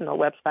my personal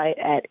website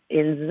at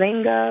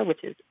Nzinga,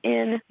 which is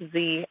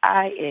Nzinga,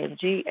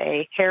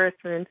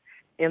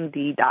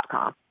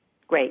 HarrisonMD.com.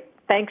 Great.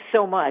 Thanks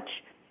so much.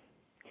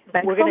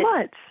 Thanks so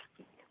much.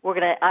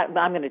 I'm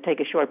going to take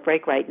a short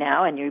break right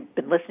now, and you've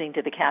been listening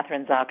to the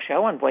Kathryn Zox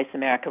Show on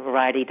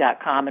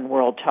VoiceAmericaVariety.com and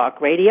World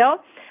Talk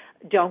Radio.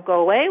 Don't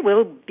go away.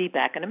 We'll be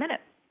back in a minute.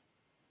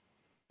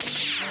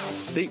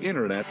 The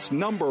Internet's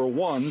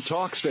 #1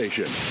 talk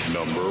station.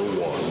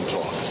 #1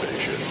 talk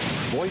station.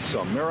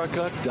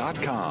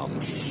 VoiceAmerica.com.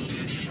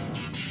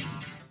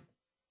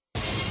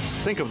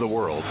 Think of the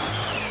world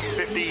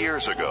 50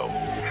 years ago.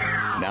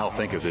 Now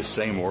think of this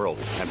same world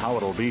and how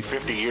it'll be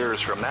 50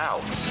 years from now.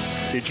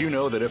 Did you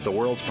know that if the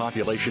world's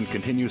population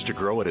continues to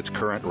grow at its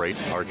current rate,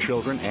 our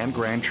children and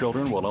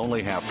grandchildren will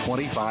only have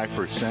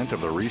 25% of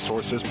the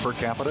resources per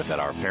capita that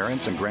our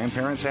parents and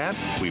grandparents had?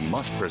 We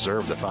must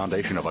preserve the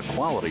foundation of a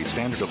quality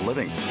standard of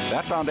living.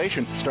 That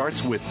foundation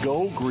starts with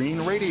Go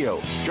Green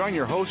Radio. Join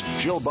your host,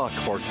 Jill Buck,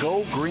 for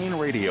Go Green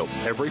Radio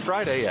every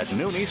Friday at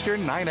noon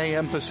Eastern, 9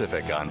 a.m.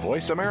 Pacific on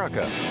Voice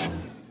America.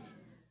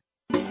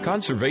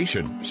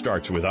 Conservation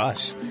starts with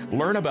us.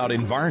 Learn about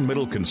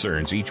environmental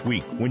concerns each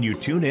week when you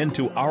tune in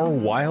to Our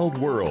Wild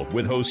World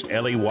with host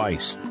Ellie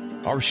Weiss.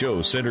 Our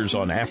show centers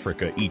on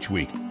Africa each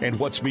week and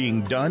what's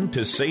being done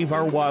to save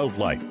our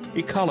wildlife,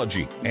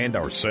 ecology, and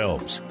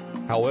ourselves.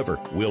 However,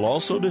 we'll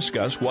also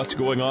discuss what's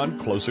going on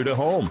closer to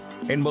home.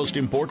 And most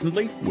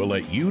importantly, we'll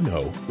let you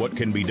know what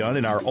can be done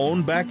in our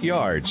own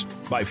backyards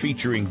by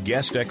featuring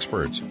guest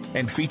experts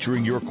and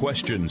featuring your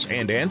questions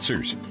and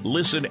answers.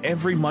 Listen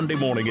every Monday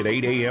morning at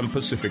 8 a.m.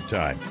 Pacific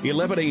Time,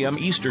 11 a.m.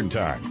 Eastern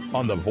Time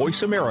on the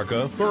Voice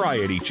America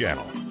Variety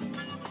Channel.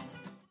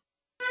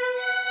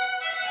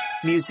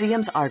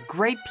 Museums are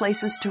great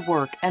places to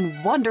work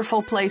and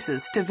wonderful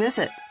places to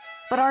visit.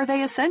 But are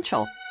they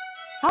essential?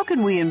 How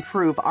can we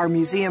improve our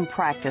museum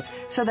practice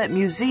so that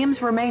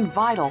museums remain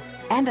vital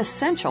and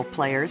essential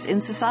players in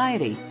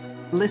society?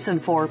 Listen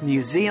for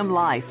Museum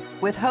Life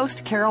with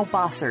host Carol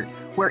Bossert,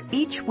 where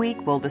each week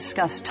we'll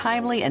discuss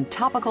timely and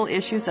topical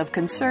issues of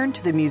concern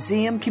to the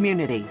museum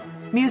community.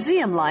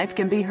 Museum Life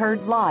can be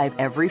heard live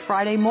every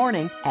Friday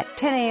morning at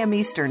 10 a.m.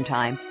 Eastern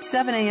Time,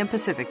 7 a.m.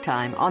 Pacific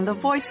Time on the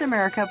Voice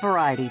America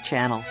Variety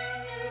Channel.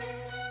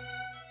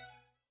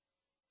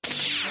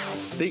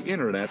 The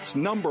Internet's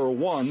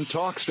 #1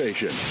 talk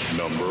station.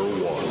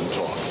 #1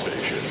 talk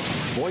station.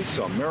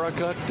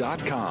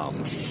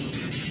 VoiceAmerica.com.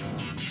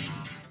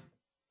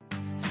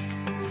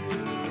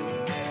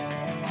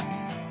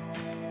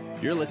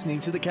 You're listening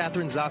to The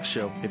Kathryn Zox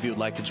Show. If you would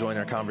like to join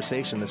our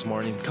conversation this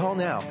morning, call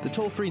now. The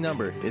toll-free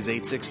number is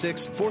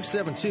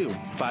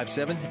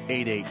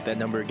 866-472-5788. That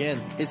number again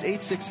is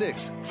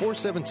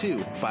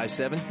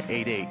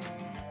 866-472-5788.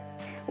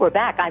 We're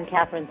back. I'm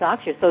Kathryn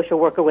Zox, your social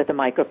worker with a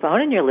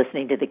microphone, and you're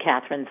listening to The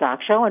Kathryn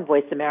Zox Show on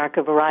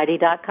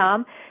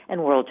VoiceAmericaVariety.com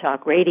and World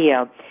Talk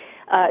Radio.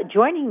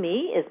 Joining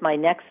me is my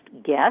next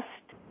guest,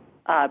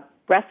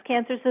 breast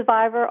cancer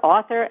survivor,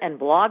 author, and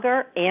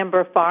blogger,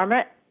 Amber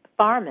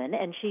Farman,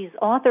 and she's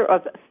author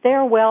of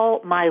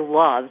Farewell, My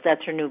Loves.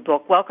 That's her new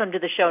book. Welcome to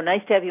the show.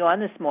 Nice to have you on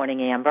this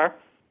morning, Amber.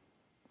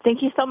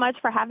 Thank you so much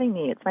for having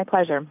me. It's my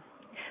pleasure.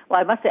 Well,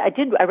 I must say, I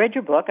read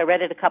your book. I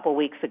read it a couple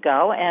weeks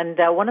ago, and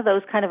one of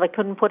those kind of I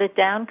couldn't put it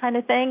down kind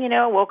of thing,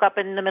 woke up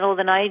in the middle of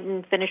the night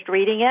and finished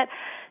reading it.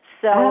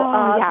 So,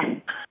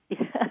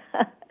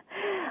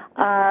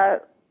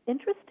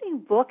 interesting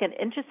book and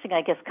interesting,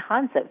 I guess,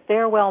 concept.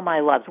 Farewell, My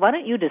Loves. Why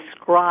don't you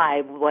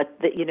describe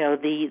what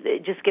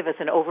just give us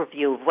an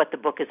overview of what the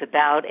book is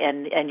about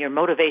and your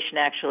motivation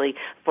actually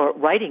for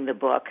writing the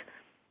book.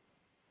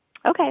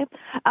 Okay.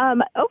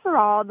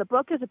 Overall, the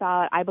book is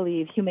about, I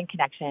believe, human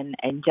connection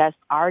and just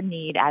our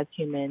need as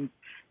humans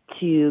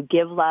to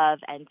give love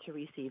and to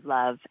receive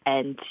love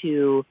and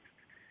to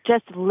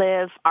just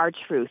live our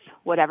truth,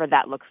 whatever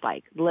that looks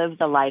like. Live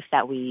the life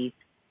that we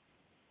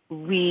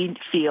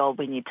feel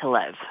we need to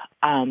live.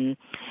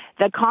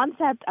 The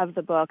concept of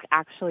the book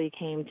actually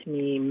came to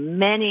me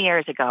many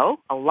years ago,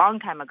 a long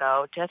time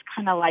ago, just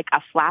kind of like a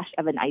flash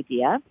of an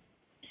idea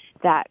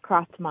that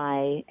crossed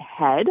my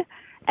head.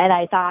 And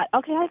I thought,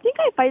 okay, I think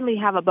I finally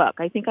have a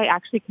book. I think I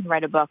actually can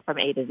write a book from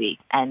A to Z.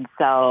 And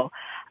so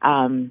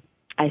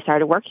I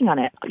started working on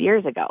it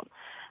years ago.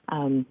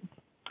 And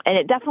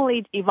it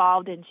definitely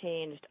evolved and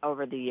changed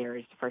over the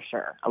years for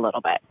sure, a little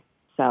bit.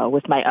 So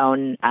with my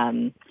own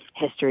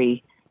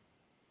history,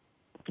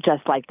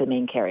 just like the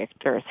main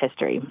character's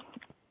history.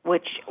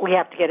 Which we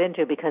have to get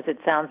into because it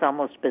sounds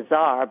almost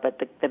bizarre, but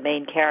the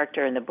main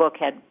character in the book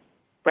had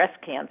breast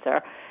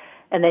cancer.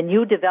 And then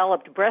you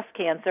developed breast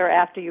cancer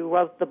after you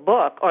wrote the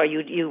book, or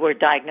you were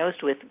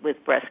diagnosed with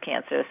breast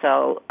cancer.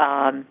 So,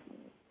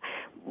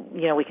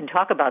 we can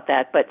talk about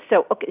that. But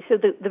so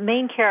the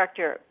main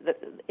character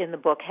in the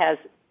book has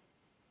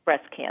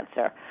breast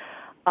cancer,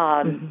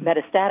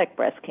 metastatic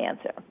breast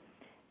cancer,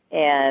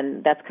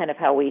 and that's kind of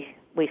how we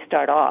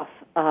start off.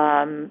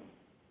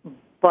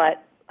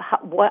 But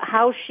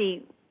how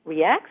she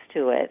reacts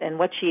to it and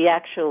what she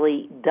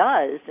actually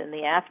does in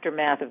the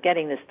aftermath of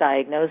getting this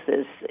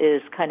diagnosis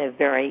is kind of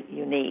very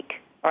unique,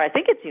 or I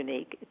think it's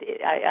unique.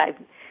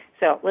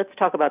 So let's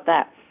talk about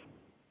that.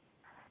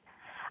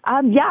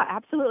 Yeah,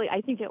 absolutely. I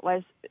think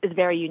is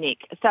very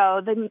unique. So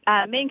the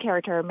main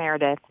character,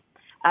 Meredith,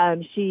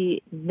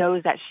 she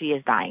knows that she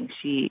is dying.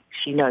 She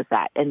knows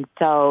that. And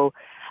so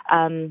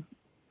I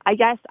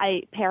guess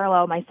I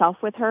parallel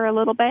myself with her a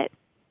little bit.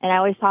 And I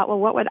always thought, well,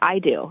 what would I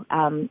do?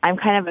 I'm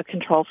kind of a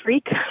control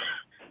freak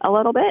a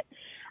little bit.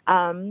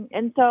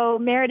 And so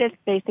Meredith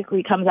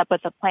basically comes up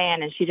with a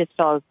plan, and she just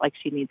feels like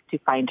she needs to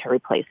find her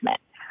replacement.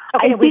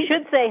 Okay, we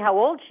should say how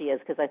old she is,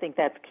 because I think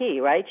that's key,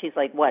 right? She's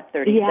like, what,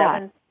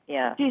 37?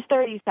 Yeah. She's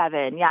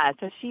 37, yeah.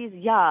 So she's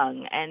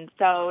young, and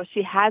so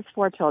she has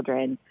 4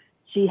 children.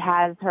 She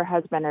has her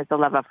husband as the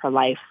love of her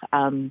life.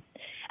 And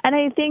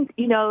I think,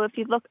 if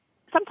you look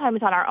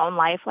sometimes on our own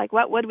life, like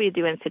what would we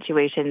do in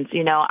situations?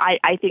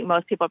 I think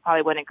most people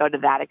probably wouldn't go to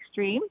that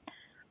extreme.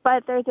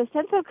 But there's a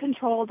sense of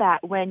control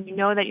that when you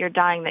know that you're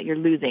dying, that you're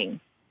losing.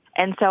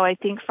 And so I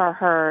think for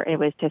her, it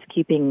was just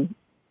keeping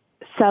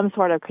some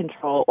sort of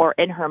control, or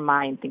in her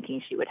mind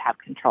thinking she would have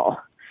control,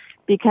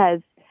 because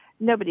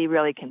nobody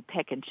really can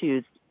pick and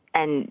choose,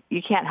 and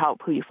you can't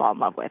help who you fall in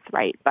love with,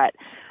 right? But,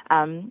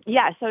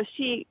 so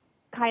she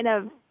kind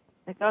of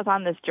goes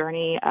on this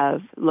journey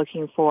of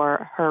looking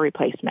for her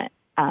replacement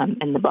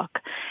in the book,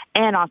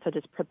 and also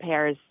just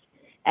prepares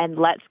and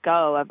lets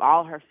go of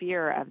all her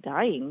fear of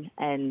dying,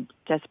 and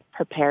just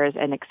prepares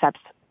and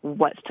accepts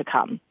what's to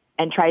come,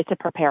 and tries to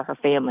prepare her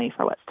family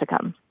for what's to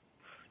come.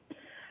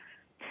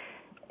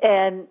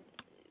 And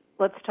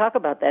let's talk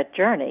about that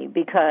journey,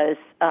 because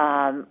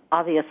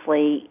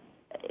obviously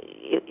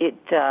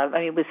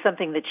it was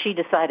something that she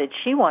decided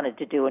she wanted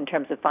to do in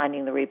terms of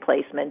finding the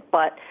replacement.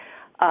 But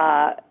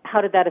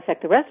how did that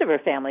affect the rest of her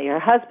family, her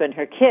husband,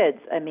 her kids?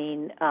 I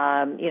mean,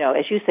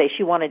 as you say,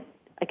 she wanted,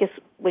 I guess,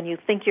 when you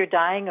think you're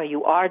dying or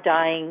you are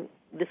dying,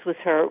 this was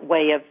her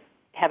way of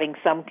having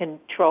some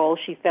control,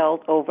 she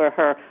felt, over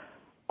her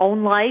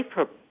own life,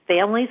 her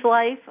family's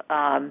life.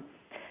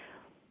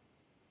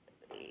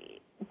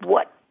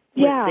 What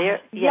was there?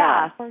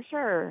 Yeah, for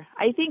sure.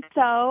 I think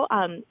so.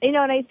 And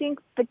I think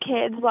the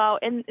kids, well,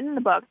 in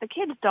the book, the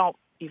kids don't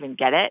even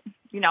get it.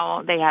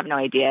 They have no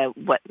idea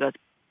what goes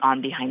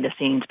on behind the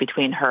scenes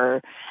between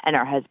her and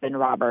her husband,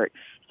 Robert.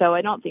 So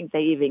I don't think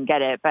they even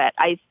get it. But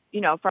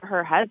for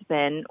her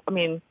husband, I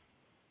mean,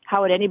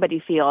 how would anybody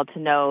feel to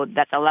know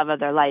that the love of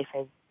their life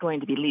is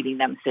going to be leaving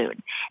them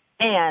soon?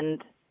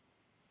 And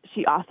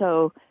she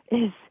also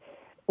is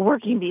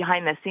working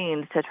behind the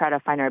scenes to try to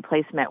find a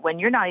replacement when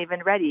you're not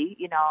even ready.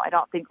 I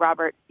don't think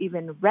Robert's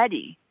even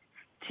ready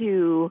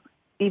to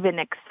even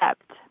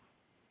accept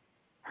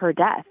her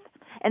death.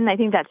 And I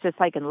think that's just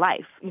like in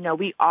life.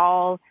 We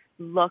all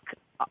look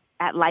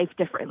at life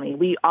differently.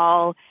 We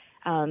all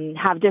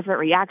have different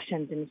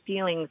reactions and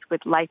feelings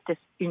with life,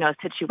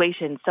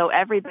 situations. So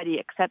everybody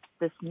accepts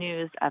this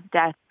news of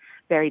death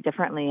very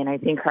differently. And I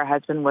think her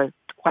husband was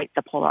quite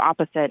the polar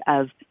opposite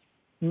of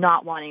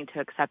not wanting to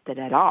accept it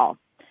at all.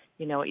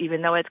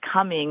 Even though it's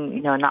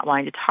coming, not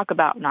wanting to talk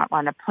about, not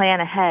wanting to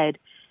plan ahead,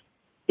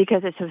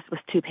 because it just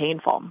was too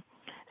painful.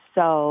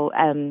 So,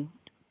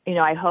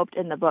 I hoped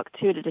in the book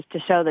too to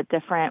show the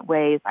different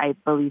ways I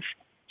believe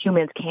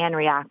humans can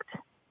react.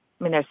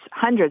 I mean, there's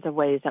hundreds of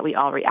ways that we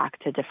all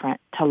react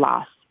to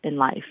loss in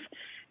life.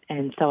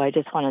 And so I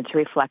just wanted to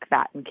reflect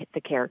that in the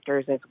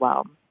characters as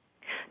well.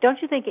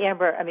 Don't you think,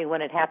 Amber,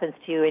 when it happens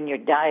to you and you're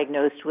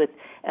diagnosed with,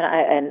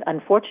 and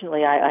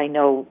unfortunately I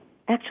know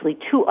actually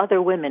 2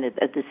 other women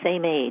at the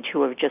same age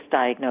who are just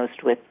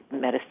diagnosed with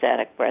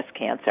metastatic breast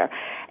cancer.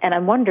 And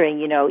I'm wondering,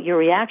 your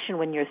reaction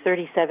when you're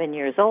 37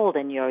 years old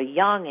and you're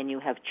young and you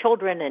have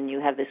children and you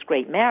have this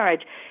great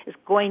marriage is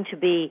going to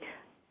be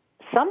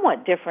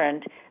somewhat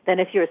different than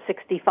if you're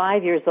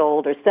 65 years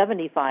old or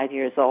 75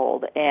 years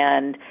old.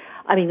 And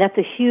that's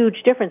a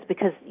huge difference,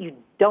 because you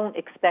don't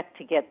expect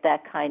to get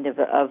that kind of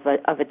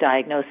a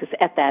diagnosis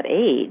at that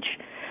age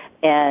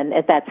and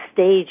at that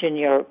stage in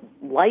your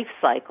life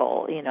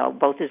cycle,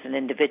 both as an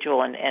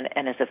individual and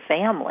as a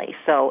family.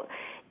 So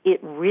it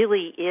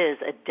really is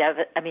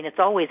it's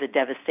always a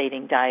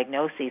devastating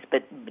diagnosis,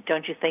 but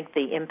don't you think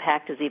the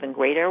impact is even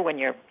greater when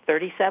you're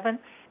 37?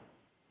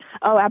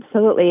 Oh,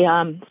 absolutely.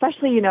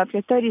 Especially, if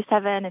you're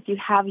 37, if you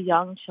have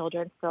young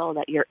children still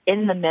that you're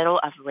in the middle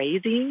of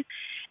raising,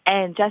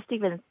 and just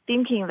even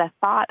thinking the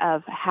thought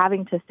of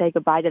having to say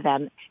goodbye to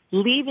them,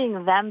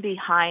 leaving them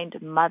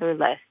behind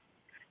motherless,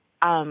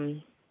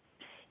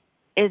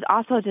 is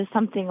also just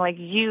something like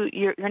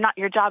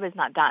your job is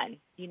not done,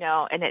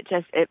 and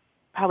it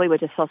probably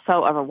would just feel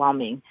so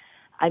overwhelming.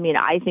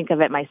 I think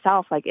of it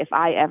myself, like if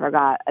I ever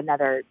got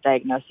another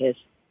diagnosis,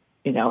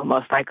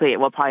 most likely it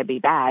will probably be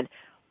bad.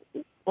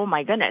 Oh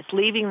my goodness,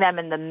 leaving them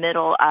in the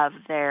middle of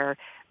their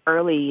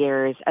early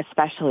years,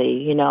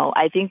 especially,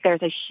 I think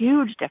there's a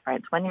huge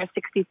difference when you're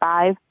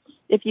 65.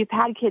 If you've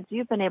had kids,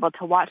 you've been able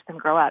to watch them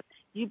grow up.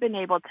 You've been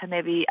able to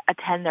maybe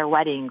attend their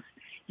weddings.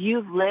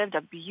 You've lived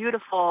a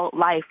beautiful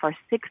life for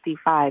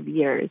 65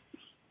 years.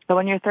 So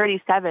when you're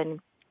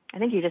 37, I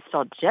think you just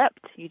feel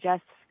gypped.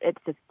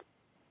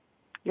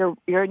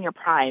 You're in your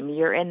prime.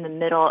 You're in the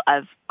middle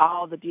of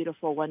all the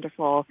beautiful,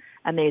 wonderful,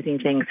 amazing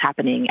things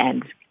happening.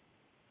 And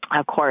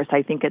of course,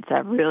 I think it's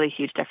a really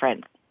huge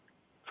difference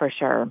for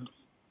sure.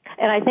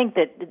 And I think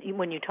that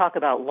when you talk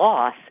about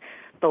loss,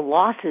 the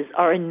losses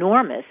are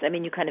enormous. I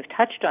mean, you kind of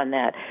touched on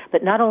that,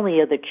 but not only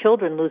are the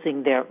children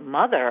losing their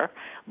mother,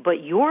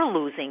 but you're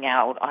losing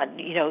out on,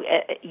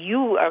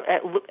 you are,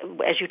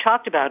 as you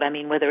talked about, I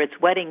mean, whether it's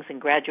weddings and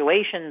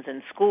graduations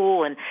and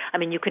school, and I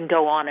mean, you can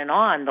go on and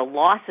on. The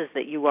losses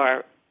that you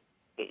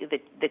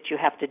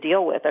have to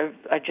deal with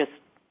are just,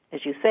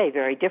 as you say,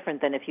 very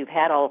different than if you've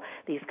had all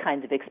these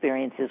kinds of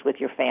experiences with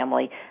your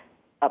family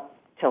up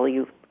till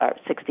you are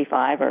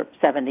 65 or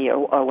 70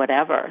 or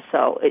whatever.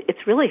 So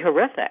it's really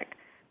horrific.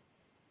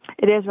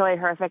 It is really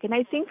horrific. And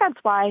I think that's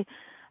why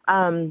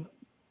I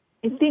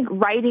think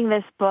writing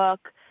this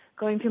book,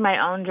 going through my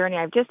own journey,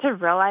 I've just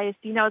have realized,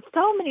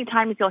 so many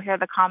times you'll hear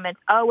the comments,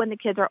 oh, when the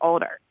kids are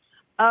older.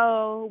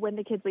 Oh, when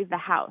the kids leave the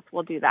house,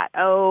 we'll do that.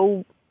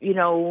 Oh,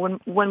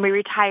 when we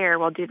retire,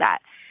 we'll do that.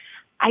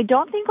 I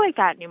don't think like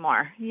that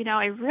anymore.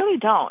 I really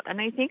don't. And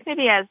I think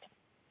maybe as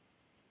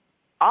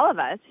all of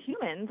us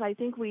humans, I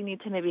think we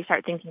need to maybe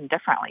start thinking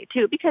differently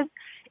too, because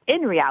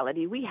in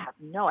reality, we have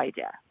no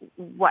idea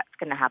what's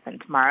going to happen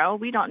tomorrow.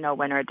 We don't know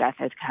when our death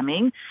is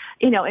coming,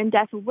 and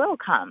death will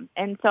come.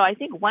 And so I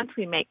think once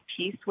we make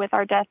peace with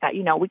our death, that,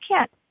 we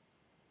can't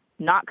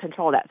not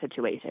control that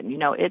situation.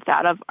 It's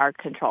out of our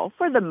control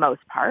for the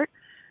most part.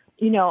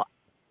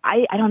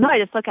 I don't know. I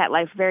just look at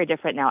life very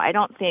different now. I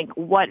don't think,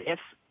 what if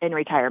in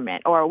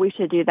retirement, or we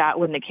should do that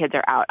when the kids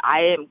are out.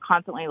 I am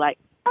constantly like,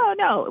 oh,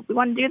 no, if we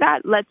want to do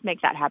that, let's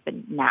make that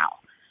happen now.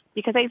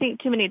 Because I think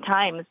too many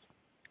times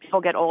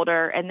people get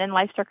older and then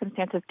life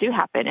circumstances do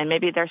happen, and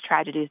maybe there's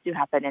tragedies do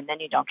happen, and then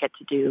you don't get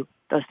to do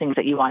those things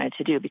that you wanted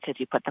to do because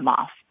you put them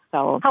off.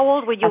 So how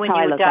old were you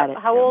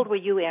how old were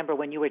you, Amber,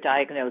 when you were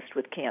diagnosed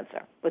with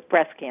cancer, with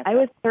breast cancer? I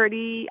was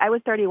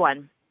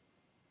 31.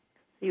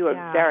 You were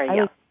very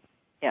young.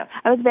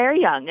 I was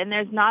very young, and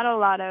there's not a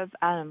lot of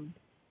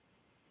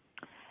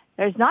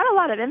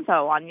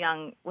info on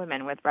young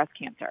women with breast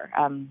cancer.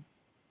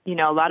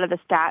 A lot of the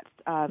stats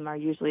are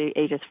usually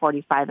ages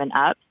 45 and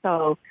up.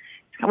 So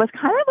it was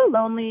kind of a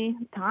lonely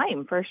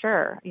time for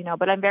sure,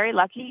 but I'm very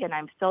lucky and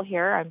I'm still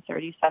here. I'm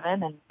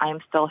 37 and I'm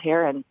still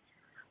here. And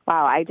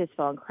wow, I just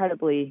feel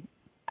incredibly,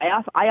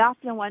 I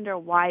often wonder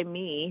why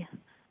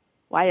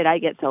did I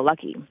get so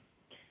lucky?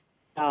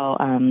 So,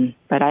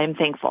 but I am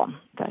thankful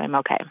that I'm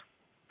okay.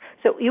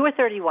 So you were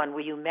 31. Were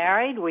you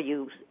married? Were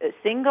you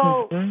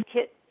single? Mm-hmm.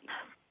 Kid?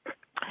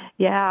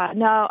 Yeah,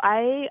 no,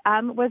 I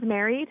was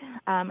married.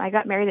 I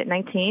got married at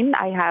 19.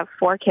 I have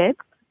 4 kids,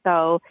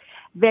 so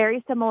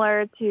very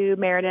similar to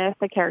Meredith,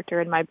 the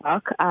character in my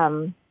book.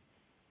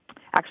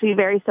 Actually,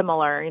 very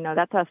similar.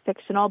 That's a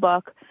fictional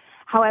book.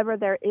 However,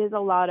 there is a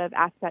lot of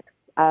aspects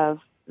of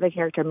the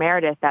character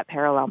Meredith that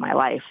parallel my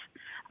life.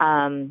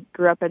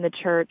 Grew up in the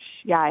church.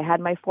 Yeah, I had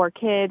my 4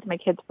 kids. My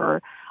kids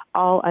were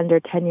all under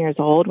 10 years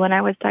old when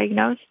I was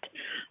diagnosed.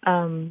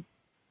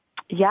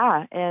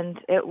 Yeah, and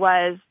it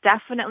was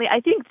definitely, I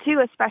think, too,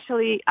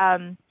 especially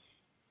to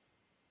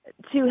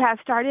have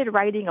started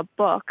writing a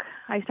book.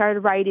 I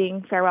started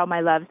writing Farewell, My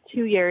Loves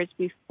 2 years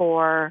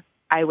before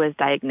I was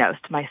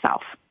diagnosed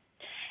myself.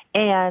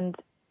 And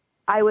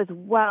I was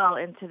well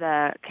into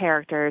the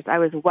characters. I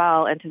was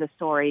well into the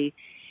story.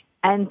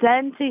 And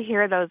then to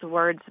hear those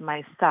words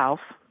myself,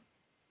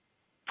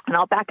 and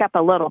I'll back up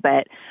a little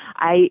bit,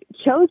 I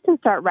chose to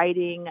start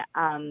writing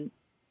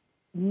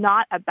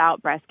not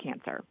about breast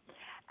cancer.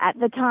 At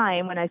the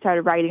time when I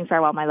started writing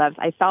Farewell, My Loves,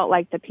 I felt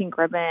like the pink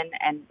ribbon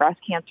and breast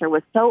cancer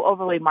was so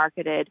overly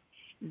marketed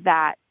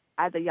that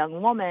as a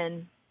young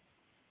woman,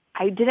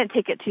 I didn't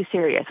take it too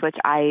serious, which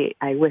I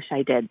wish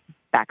I did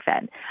back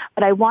then.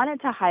 But I wanted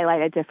to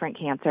highlight a different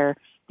cancer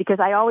because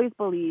I always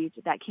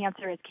believed that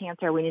cancer is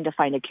cancer. We need to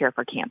find a cure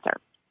for cancer.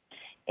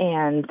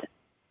 And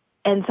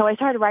so I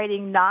started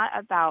writing not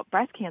about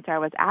breast cancer. I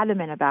was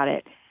adamant about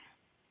it.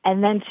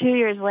 And then 2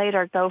 years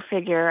later, go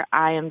figure,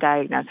 I am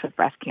diagnosed with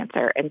breast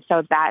cancer. And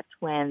so that's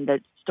when the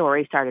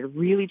story started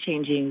really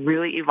changing,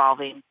 really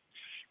evolving,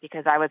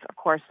 because I was, of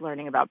course,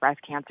 learning about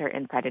breast cancer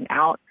inside and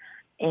out.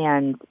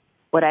 And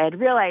what I had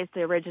realized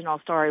the original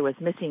story was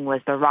missing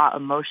was the raw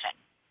emotion.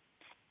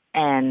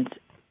 And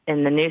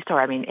in the new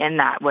story, in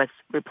that was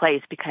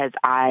replaced because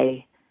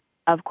I,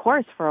 of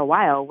course, for a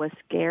while was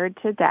scared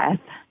to death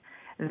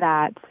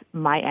that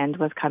my end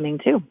was coming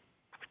too.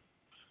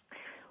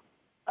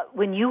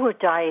 When you were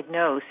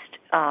diagnosed,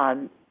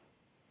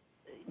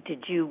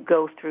 did you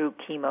go through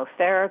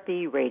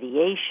chemotherapy,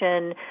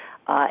 radiation,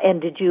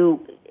 and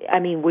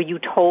were you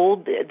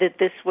told that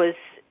this was,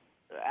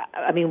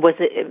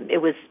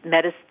 it was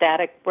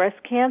metastatic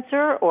breast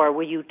cancer, or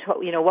were you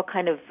told, what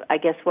kind of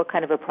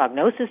a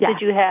prognosis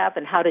did you have,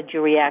 and how did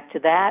you react to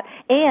that?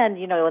 And,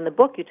 in the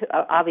book,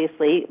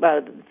 obviously,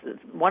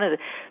 one of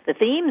the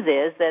themes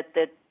is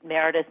that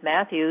Meredith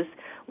Mathews,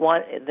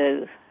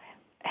 the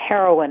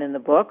heroine in the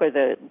book, or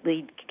the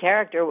lead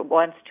character,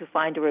 wants to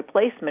find a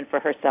replacement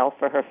for herself,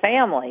 for her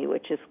family,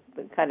 which is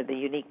kind of the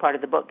unique part of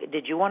the book.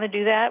 Did you want to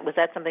do that? Was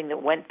that something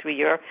that went through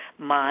your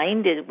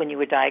mind when you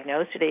were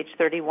diagnosed at age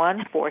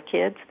 31, 4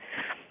 kids?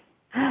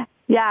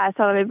 Yeah,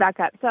 so let me back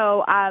up.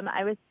 So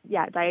I was,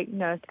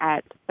 diagnosed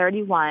at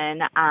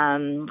 31.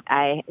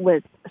 I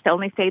was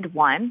only stage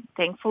 1.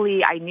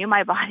 Thankfully, I knew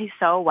my body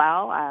so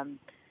well.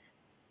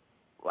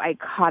 I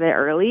caught it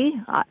early.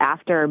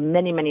 After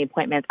many, many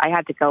appointments, I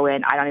had to go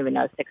in, I don't even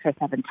know, 6 or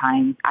 7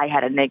 times. I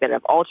had a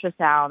negative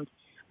ultrasound.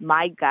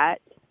 My gut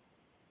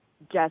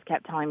just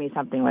kept telling me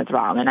something was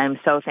wrong, and I'm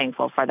so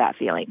thankful for that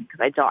feeling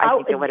because I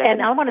think it would have.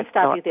 And I want to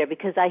stop you there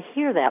because I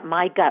hear that,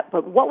 my gut.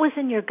 But what was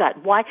in your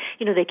gut? Why?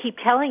 They keep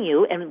telling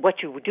you, and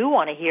what you do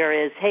want to hear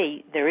is,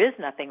 hey, there is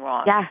nothing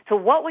wrong. Yeah. So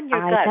what was in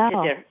your gut?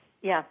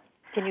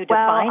 Can you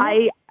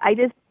define it?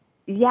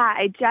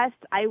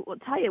 I will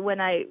tell you, when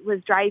I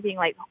was driving,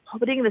 like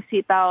putting the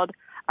seatbelt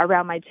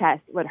around my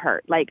chest would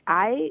hurt. Like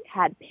I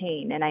had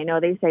pain, and I know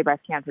they say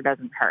breast cancer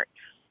doesn't hurt.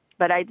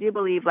 But I do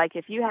believe, like,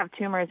 if you have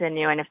tumors in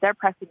you and if they're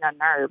pressing on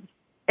nerves,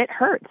 it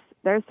hurts.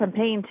 There's some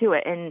pain to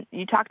it. And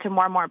you talk to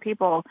more and more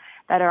people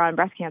that are on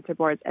breast cancer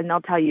boards, and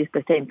they'll tell you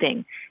the same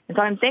thing. And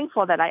so I'm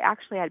thankful that I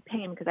actually had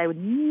pain because I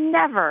would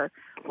never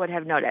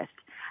have noticed.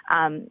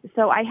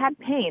 So I had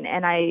pain,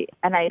 and I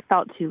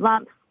felt 2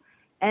 lumps,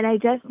 and I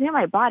just knew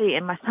my body,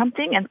 and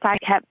something inside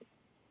kept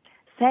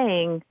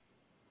saying,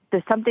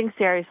 there's something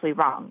seriously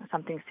wrong.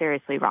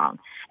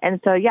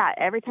 And so,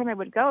 every time I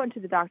would go into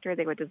the doctor,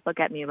 they would just look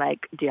at me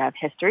like, do you have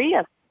history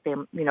of,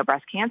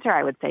 breast cancer?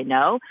 I would say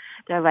no.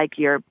 They're like,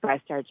 your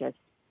breasts are just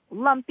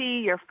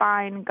lumpy. You're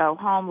fine. Go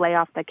home, lay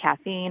off the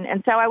caffeine.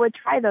 And so I would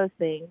try those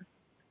things.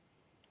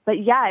 But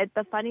it's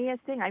the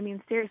funniest thing. I mean,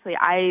 seriously,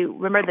 I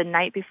remember the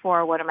night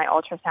before one of my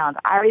ultrasounds,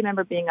 I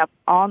remember being up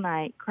all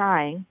night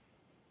crying,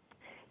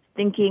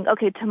 thinking,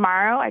 okay,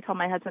 tomorrow, I told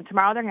my husband,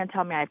 tomorrow they're going to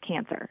tell me I have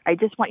cancer. I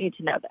just want you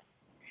to know this.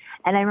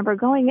 And I remember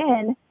going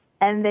in,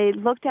 and they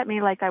looked at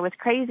me like I was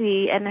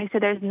crazy, and they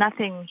said, there's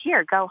nothing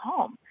here. Go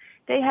home.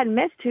 They had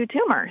missed 2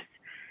 tumors.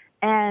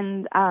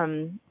 And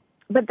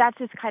but that's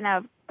just kind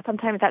of,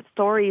 sometimes that's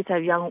stories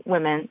of young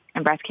women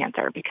and breast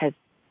cancer because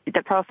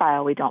the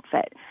profile we don't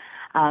fit.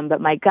 But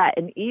my gut,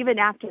 and even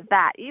after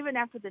that, even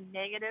after the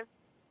negative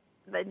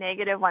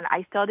one,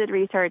 I still did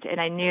research,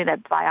 and I knew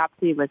that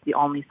biopsy was the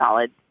only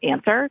solid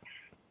answer.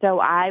 So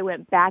I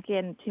went back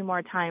in 2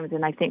 more times,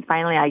 and I think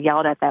finally I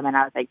yelled at them, and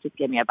I was like, just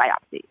give me a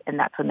biopsy. And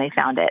that's when they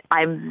found it.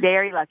 I'm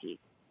very lucky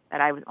that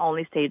I was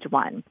only stage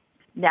 1.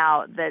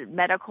 Now, the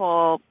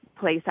medical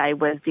place I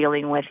was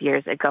dealing with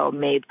years ago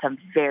made some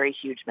very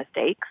huge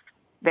mistakes.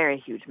 I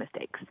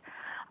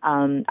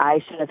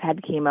should have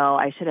had chemo.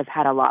 I should have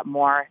had a lot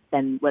more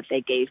than what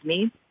they gave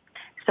me.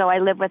 So I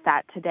live with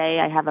that today.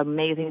 I have an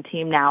amazing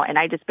team now, and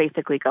I just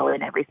basically go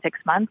in every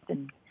 6 months,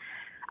 and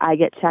I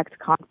get checked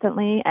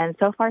constantly, and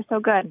so far so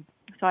good.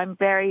 So I'm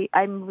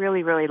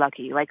really, really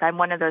lucky. Like I'm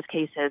one of those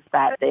cases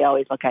that they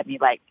always look at me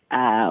like,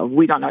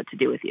 we don't know what to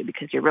do with you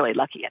because you're really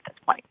lucky at this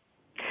point.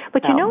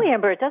 But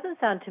Amber, it doesn't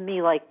sound to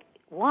me like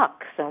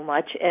luck so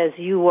much as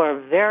you were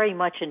very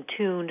much in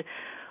tune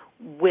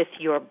with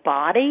your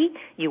body.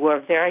 You were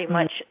very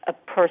much a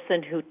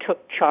person who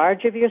took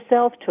charge of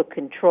yourself, took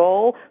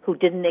control, who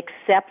didn't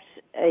accept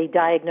a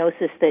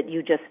diagnosis that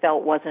you just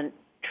felt wasn't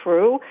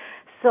true.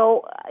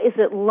 So is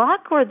it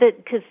luck or that,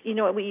 because,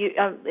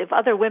 if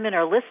other women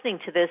are listening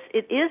to this,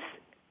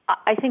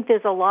 I think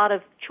there's a lot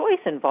of choice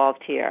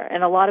involved here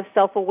and a lot of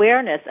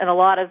self-awareness and a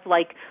lot of,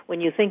 like,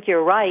 when you think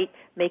you're right,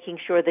 making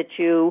sure that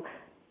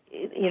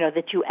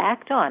that you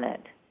act on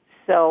it.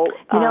 So,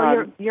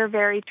 you're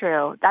very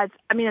true.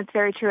 It's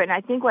very true. And I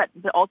think what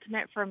the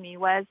ultimate for me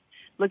was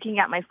looking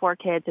at my 4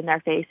 kids and their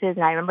faces.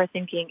 And I remember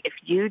thinking, if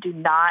you do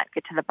not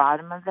get to the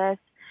bottom of this,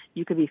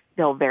 you could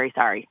feel very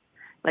sorry.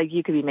 Like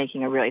you could be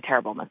making a really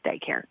terrible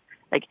mistake here.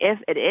 Like if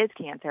it is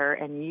cancer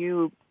and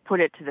you put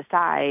it to the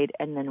side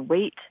and then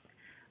wait,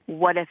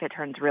 what if it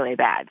turns really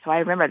bad? So I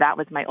remember that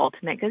was my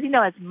ultimate, because,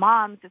 as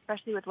moms,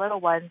 especially with little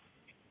ones,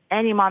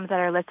 any moms that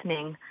are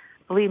listening,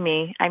 believe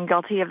me, I'm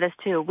guilty of this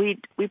too.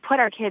 We put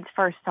our kids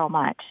first so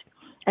much,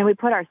 and we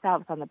put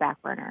ourselves on the back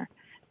burner.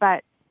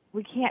 But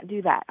we can't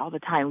do that all the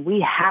time.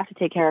 We have to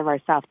take care of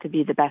ourselves to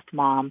be the best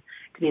mom,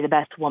 to be the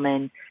best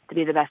woman, to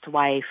be the best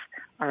wife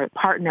or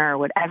partner,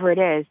 whatever it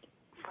is,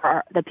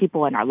 for the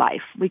people in our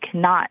life. We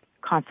cannot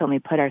constantly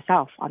put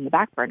ourselves on the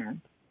back burner.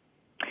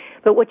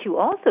 But what you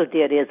also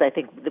did is, I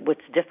think,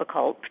 what's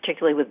difficult,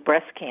 particularly with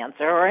breast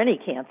cancer or any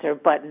cancer,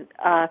 but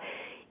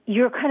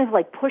you're kind of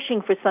like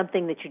pushing for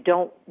something that you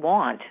don't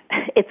want.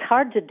 It's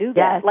hard to do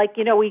that. Yes. Like,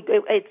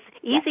 it's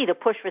easy to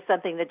push for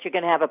something that you're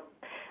going to have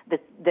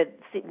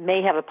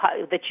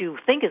that you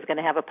think is going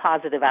to have a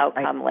positive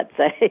outcome, right, let's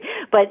say.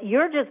 But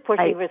you're just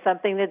pushing for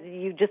something that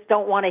you just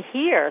don't want to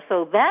hear.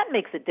 So that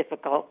makes it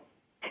difficult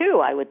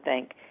too, I would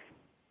think.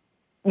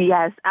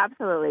 Yes,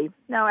 absolutely.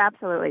 No,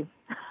 absolutely.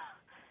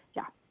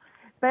 Yeah.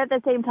 But at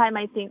the same time,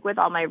 I think with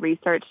all my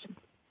research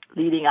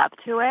leading up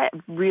to it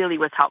really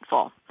was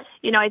helpful.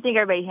 I think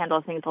everybody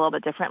handles things a little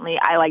bit differently.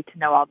 I like to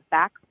know all the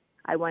facts.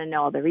 I want to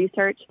know all the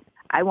research.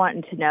 I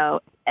want to know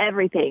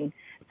everything.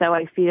 So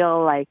I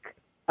feel like,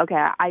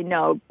 okay, I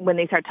know when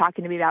they start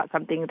talking to me about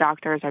something,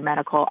 doctors or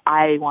medical,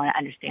 I want to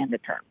understand the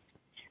terms.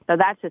 So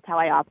that's just how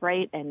I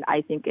operate, and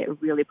I think it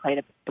really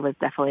it was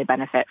definitely a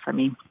benefit for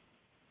me,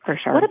 for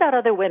sure. What about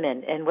other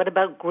women, and what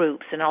about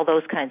groups and all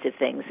those kinds of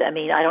things? I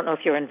mean, I don't know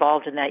if you're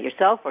involved in that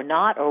yourself or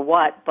not or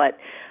what, but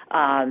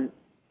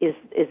is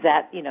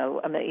that,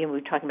 I mean, we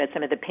were talking about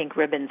some of the pink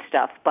ribbon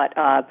stuff, but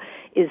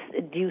do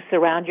you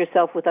surround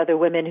yourself with other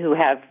women who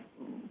have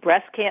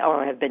breast cancer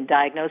or have been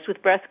diagnosed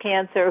with breast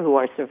cancer, who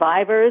are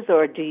survivors,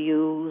 or do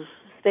you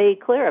stay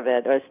clear of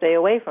it or stay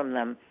away from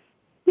them?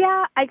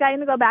 Yeah, I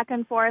kind of go back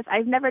and forth.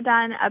 I've never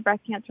done a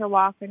breast cancer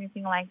walk or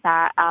anything like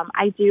that.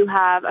 I do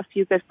have a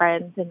few good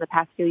friends in the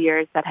past few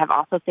years that have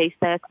also faced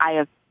this. I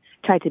have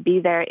tried to be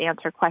there,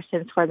 answer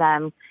questions for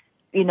them,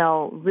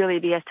 really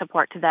be a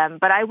support to them.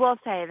 But I will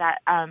say that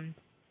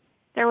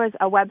there was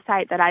a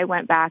website that I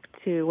went back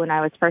to when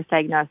I was first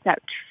diagnosed that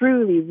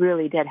truly,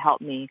 really did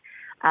help me.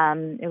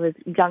 It was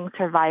Young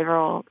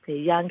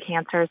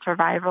Cancer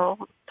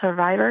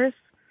Survivors,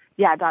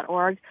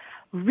 .org.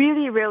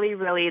 Really, really,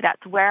 really,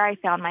 that's where I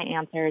found my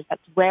answers.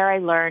 That's where I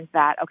learned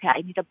that, okay,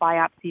 I need a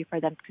biopsy for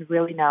them to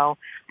really know.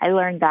 I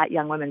learned that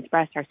young women's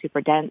breasts are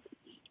super dense.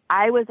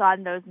 I was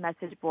on those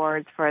message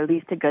boards for at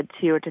least a good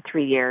 2 to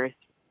 3 years.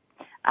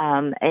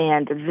 And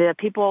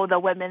the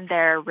women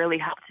there really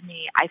helped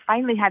me. I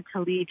finally had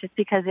to leave just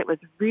because it was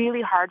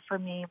really hard for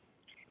me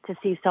to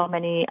see so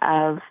many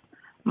of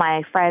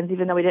my friends,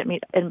 even though we didn't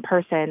meet in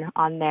person,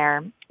 on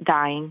there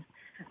dying.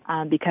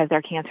 Because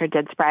their cancer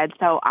did spread.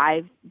 So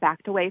I've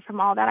backed away from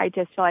all that. I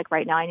just feel like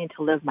right now I need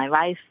to live my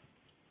life.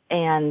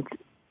 And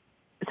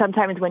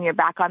sometimes when you're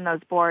back on those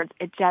boards,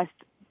 it's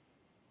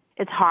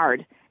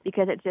hard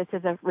because it just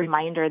is a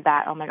reminder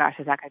that, oh my gosh,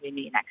 is that going to be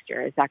me next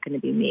year? Is that going to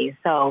be me?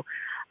 So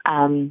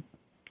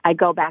I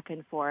go back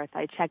and forth.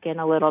 I check in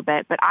a little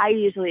bit. But I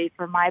usually,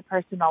 for my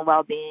personal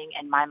well-being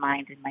and my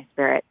mind and my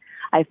spirit,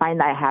 I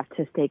find that I have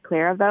to stay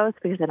clear of those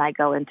because then I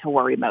go into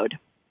worry mode.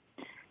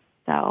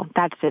 So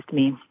that's just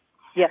me.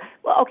 Yeah.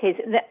 Well, okay.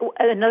 So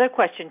another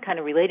question kind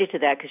of related to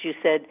that, because you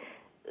said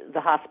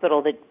the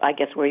hospital that I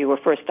guess where you were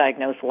first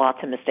diagnosed,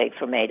 lots of mistakes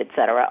were made, et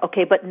cetera.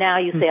 Okay, but now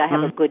you say I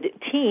have a good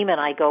team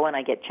and I go and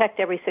I get checked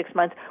every 6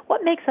 months.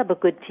 What makes up a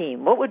good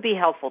team? What would be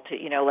helpful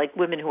to, like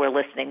women who are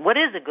listening? What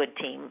is a good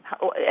team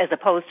as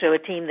opposed to a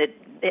team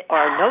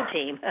or no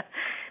team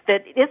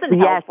that isn't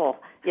helpful?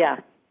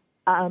 Yeah.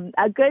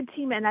 A good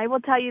team, and I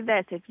will tell you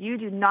this, if you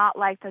do not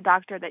like the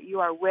doctor that you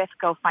are with,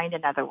 go find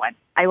another one.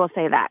 I will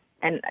say that,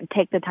 and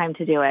take the time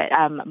to do it.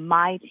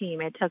 My team,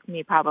 it took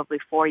me probably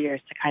 4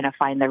 years to kind of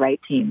find the right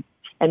team,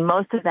 and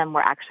most of them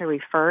were actually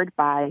referred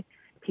by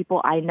people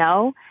I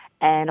know,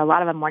 and a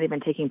lot of them weren't even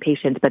taking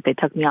patients, but they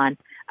took me on.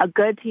 A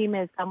good team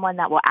is someone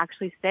that will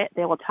actually sit,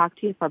 they will talk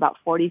to you for about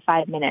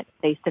 45 minutes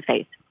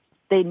face-to-face.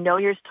 They know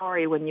your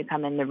story when you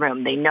come in the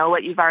room. They know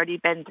what you've already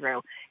been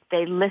through.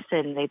 They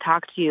listen. They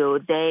talk to you.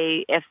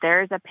 If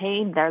there's a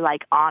pain, they're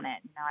like on it.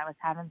 I was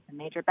having some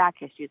major back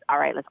issues. All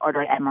right, let's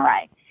order an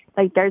MRI.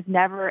 Like there's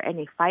never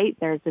any fight.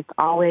 There's just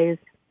always,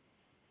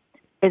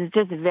 it's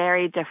just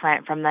very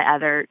different from the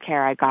other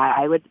care I got.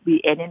 I would be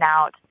in and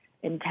out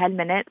in 10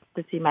 minutes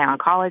to see my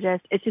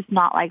oncologist. It's just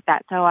not like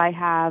that. So I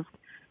have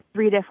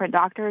 3 different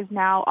doctors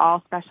now,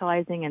 all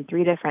specializing in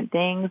 3 different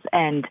things.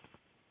 And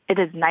it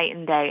is night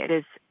and day. It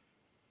is.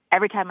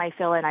 Every time I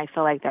fill in, I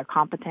feel like they're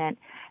competent.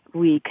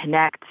 We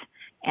connect,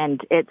 and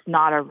it's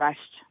not a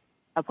rushed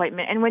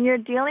appointment. And when you're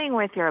dealing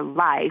with your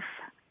life,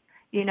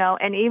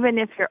 and even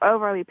if you're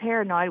overly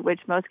paranoid,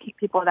 which most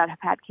people that have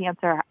had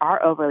cancer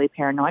are overly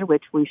paranoid,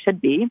 which we should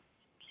be,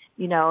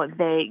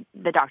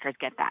 the doctors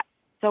get that.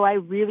 So I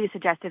really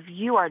suggest if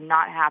you are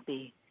not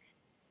happy,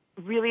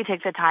 really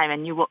take the time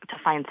and to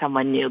find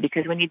someone new,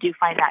 because when you do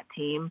find that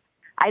team,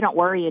 I don't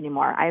worry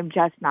anymore. I'm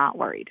just not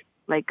worried.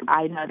 Like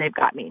I know they've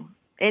got me.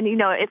 And,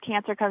 if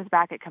cancer comes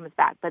back, it comes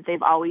back. But they're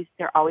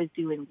always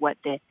doing what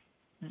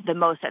the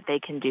most that they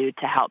can do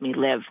to help me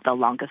live the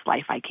longest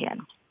life I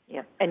can.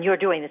 Yeah, and you're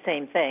doing the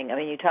same thing. I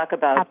mean, you talk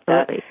about,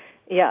 absolutely.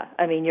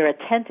 You're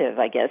attentive,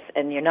 I guess,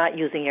 and you're not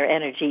using your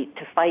energy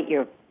to fight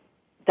your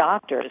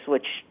doctors,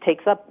 which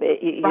takes up,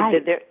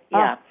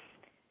 right.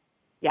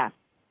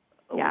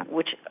 Yeah.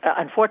 Which,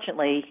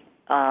 unfortunately,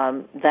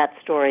 that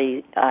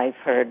story I've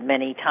heard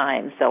many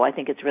times. So I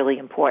think it's really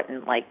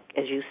important, like,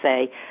 as you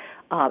say,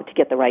 to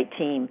get the right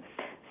team.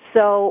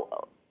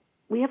 So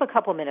we have a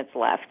couple minutes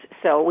left.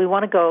 So we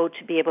want to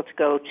be able to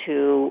go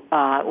to,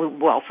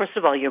 first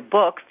of all, your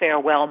book,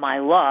 Farewell, My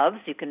Loves.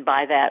 You can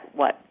buy that,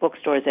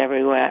 bookstores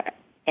everywhere,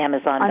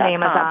 Amazon.com. On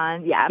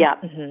Amazon, yeah. Yeah.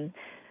 Mm-hmm.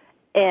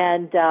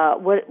 And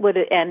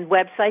and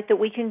website that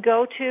we can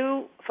go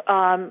to?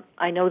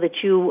 I know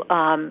that you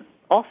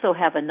also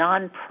have a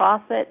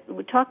nonprofit.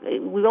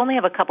 We only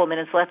have a couple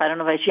minutes left. I don't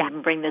know if I should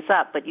even bring this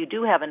up, but you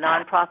do have a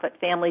nonprofit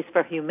Families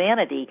for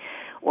Humanity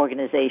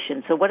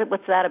organization. So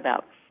what's that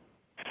about?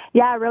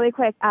 Yeah, really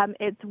quick.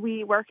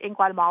 We work in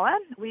Guatemala.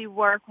 We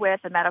work with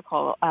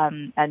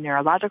a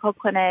neurological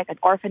clinic, an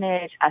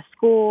orphanage, a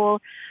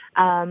school,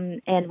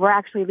 and we're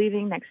actually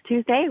leaving next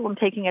Tuesday. We're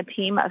taking a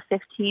team of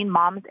 15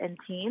 moms and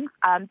teens.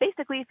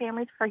 Basically,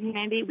 Families for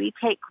Humanity, we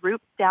take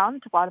groups down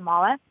to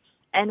Guatemala,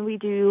 and we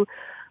do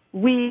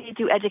we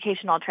do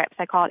educational trips.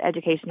 I call it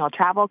educational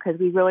travel because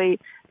we really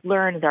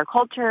learn their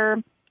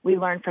culture. We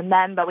learn from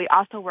them, but we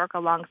also work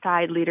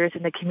alongside leaders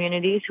in the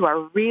communities who are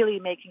really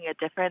making a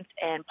difference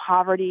in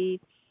poverty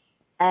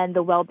and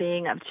the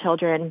well-being of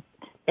children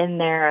in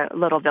their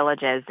little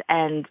villages.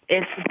 And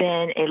it's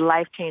been a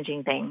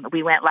life-changing thing.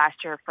 We went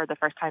last year for the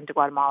first time to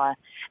Guatemala.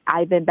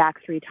 I've been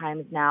back 3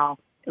 times now.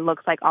 It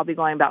looks like I'll be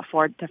going about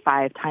 4 to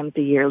 5 times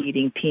a year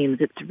leading teams.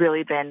 It's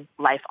really been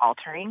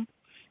life-altering.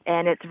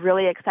 And it's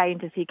really exciting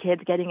to see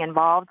kids getting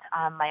involved.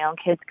 My own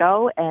kids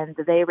go, and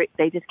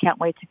they just can't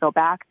wait to go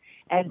back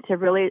and to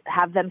really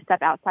have them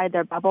step outside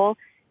their bubble.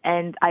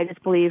 And I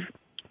just believe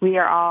we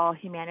are all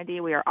humanity.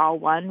 We are all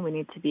one. We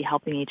need to be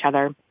helping each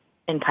other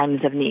in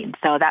times of need.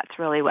 So that's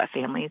really what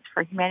Families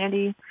for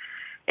Humanity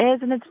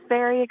is, and it's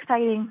very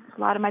exciting. A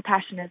lot of my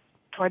passion is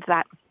towards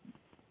that.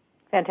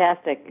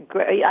 Fantastic.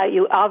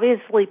 You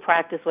obviously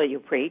practice what you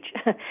preach.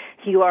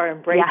 You are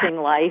embracing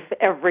life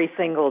every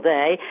single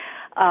day.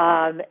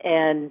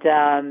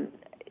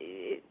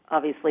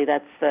 Obviously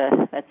that's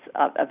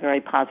a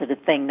very positive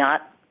thing.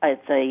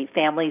 It's a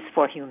Families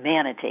for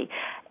Humanity.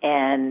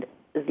 And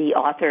the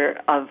author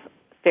of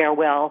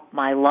Farewell,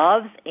 My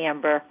Loves,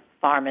 Amber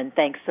Farman.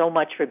 Thanks so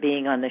much for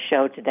being on the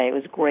show today. It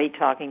was great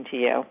talking to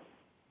you.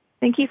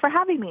 Thank you for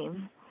having me.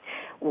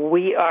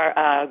 We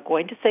are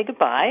going to say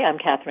goodbye. I'm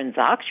Kathryn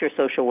Zox, your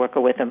social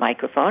worker with a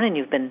microphone, and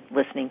you've been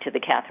listening to the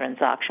Kathryn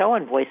Zox Show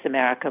on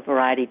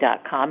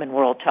VoiceAmericaVariety.com and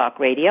World Talk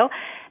Radio.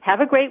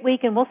 Have a great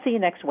week, and we'll see you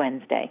next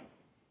Wednesday.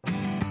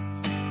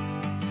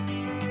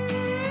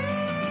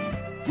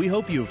 We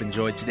hope you have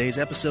enjoyed today's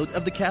episode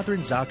of the Kathryn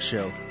Zox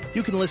Show.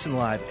 You can listen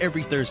live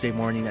every Thursday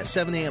morning at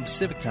 7 a.m.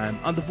 Pacific Time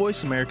on the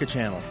Voice America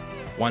channel.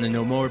 Want to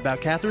know more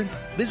about Kathryn?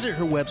 Visit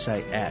her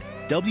website at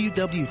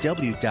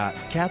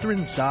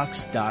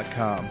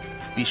www.kathrynzox.com.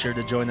 Be sure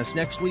to join us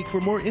next week for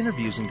more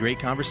interviews and great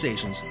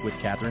conversations with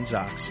Kathryn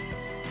Zox.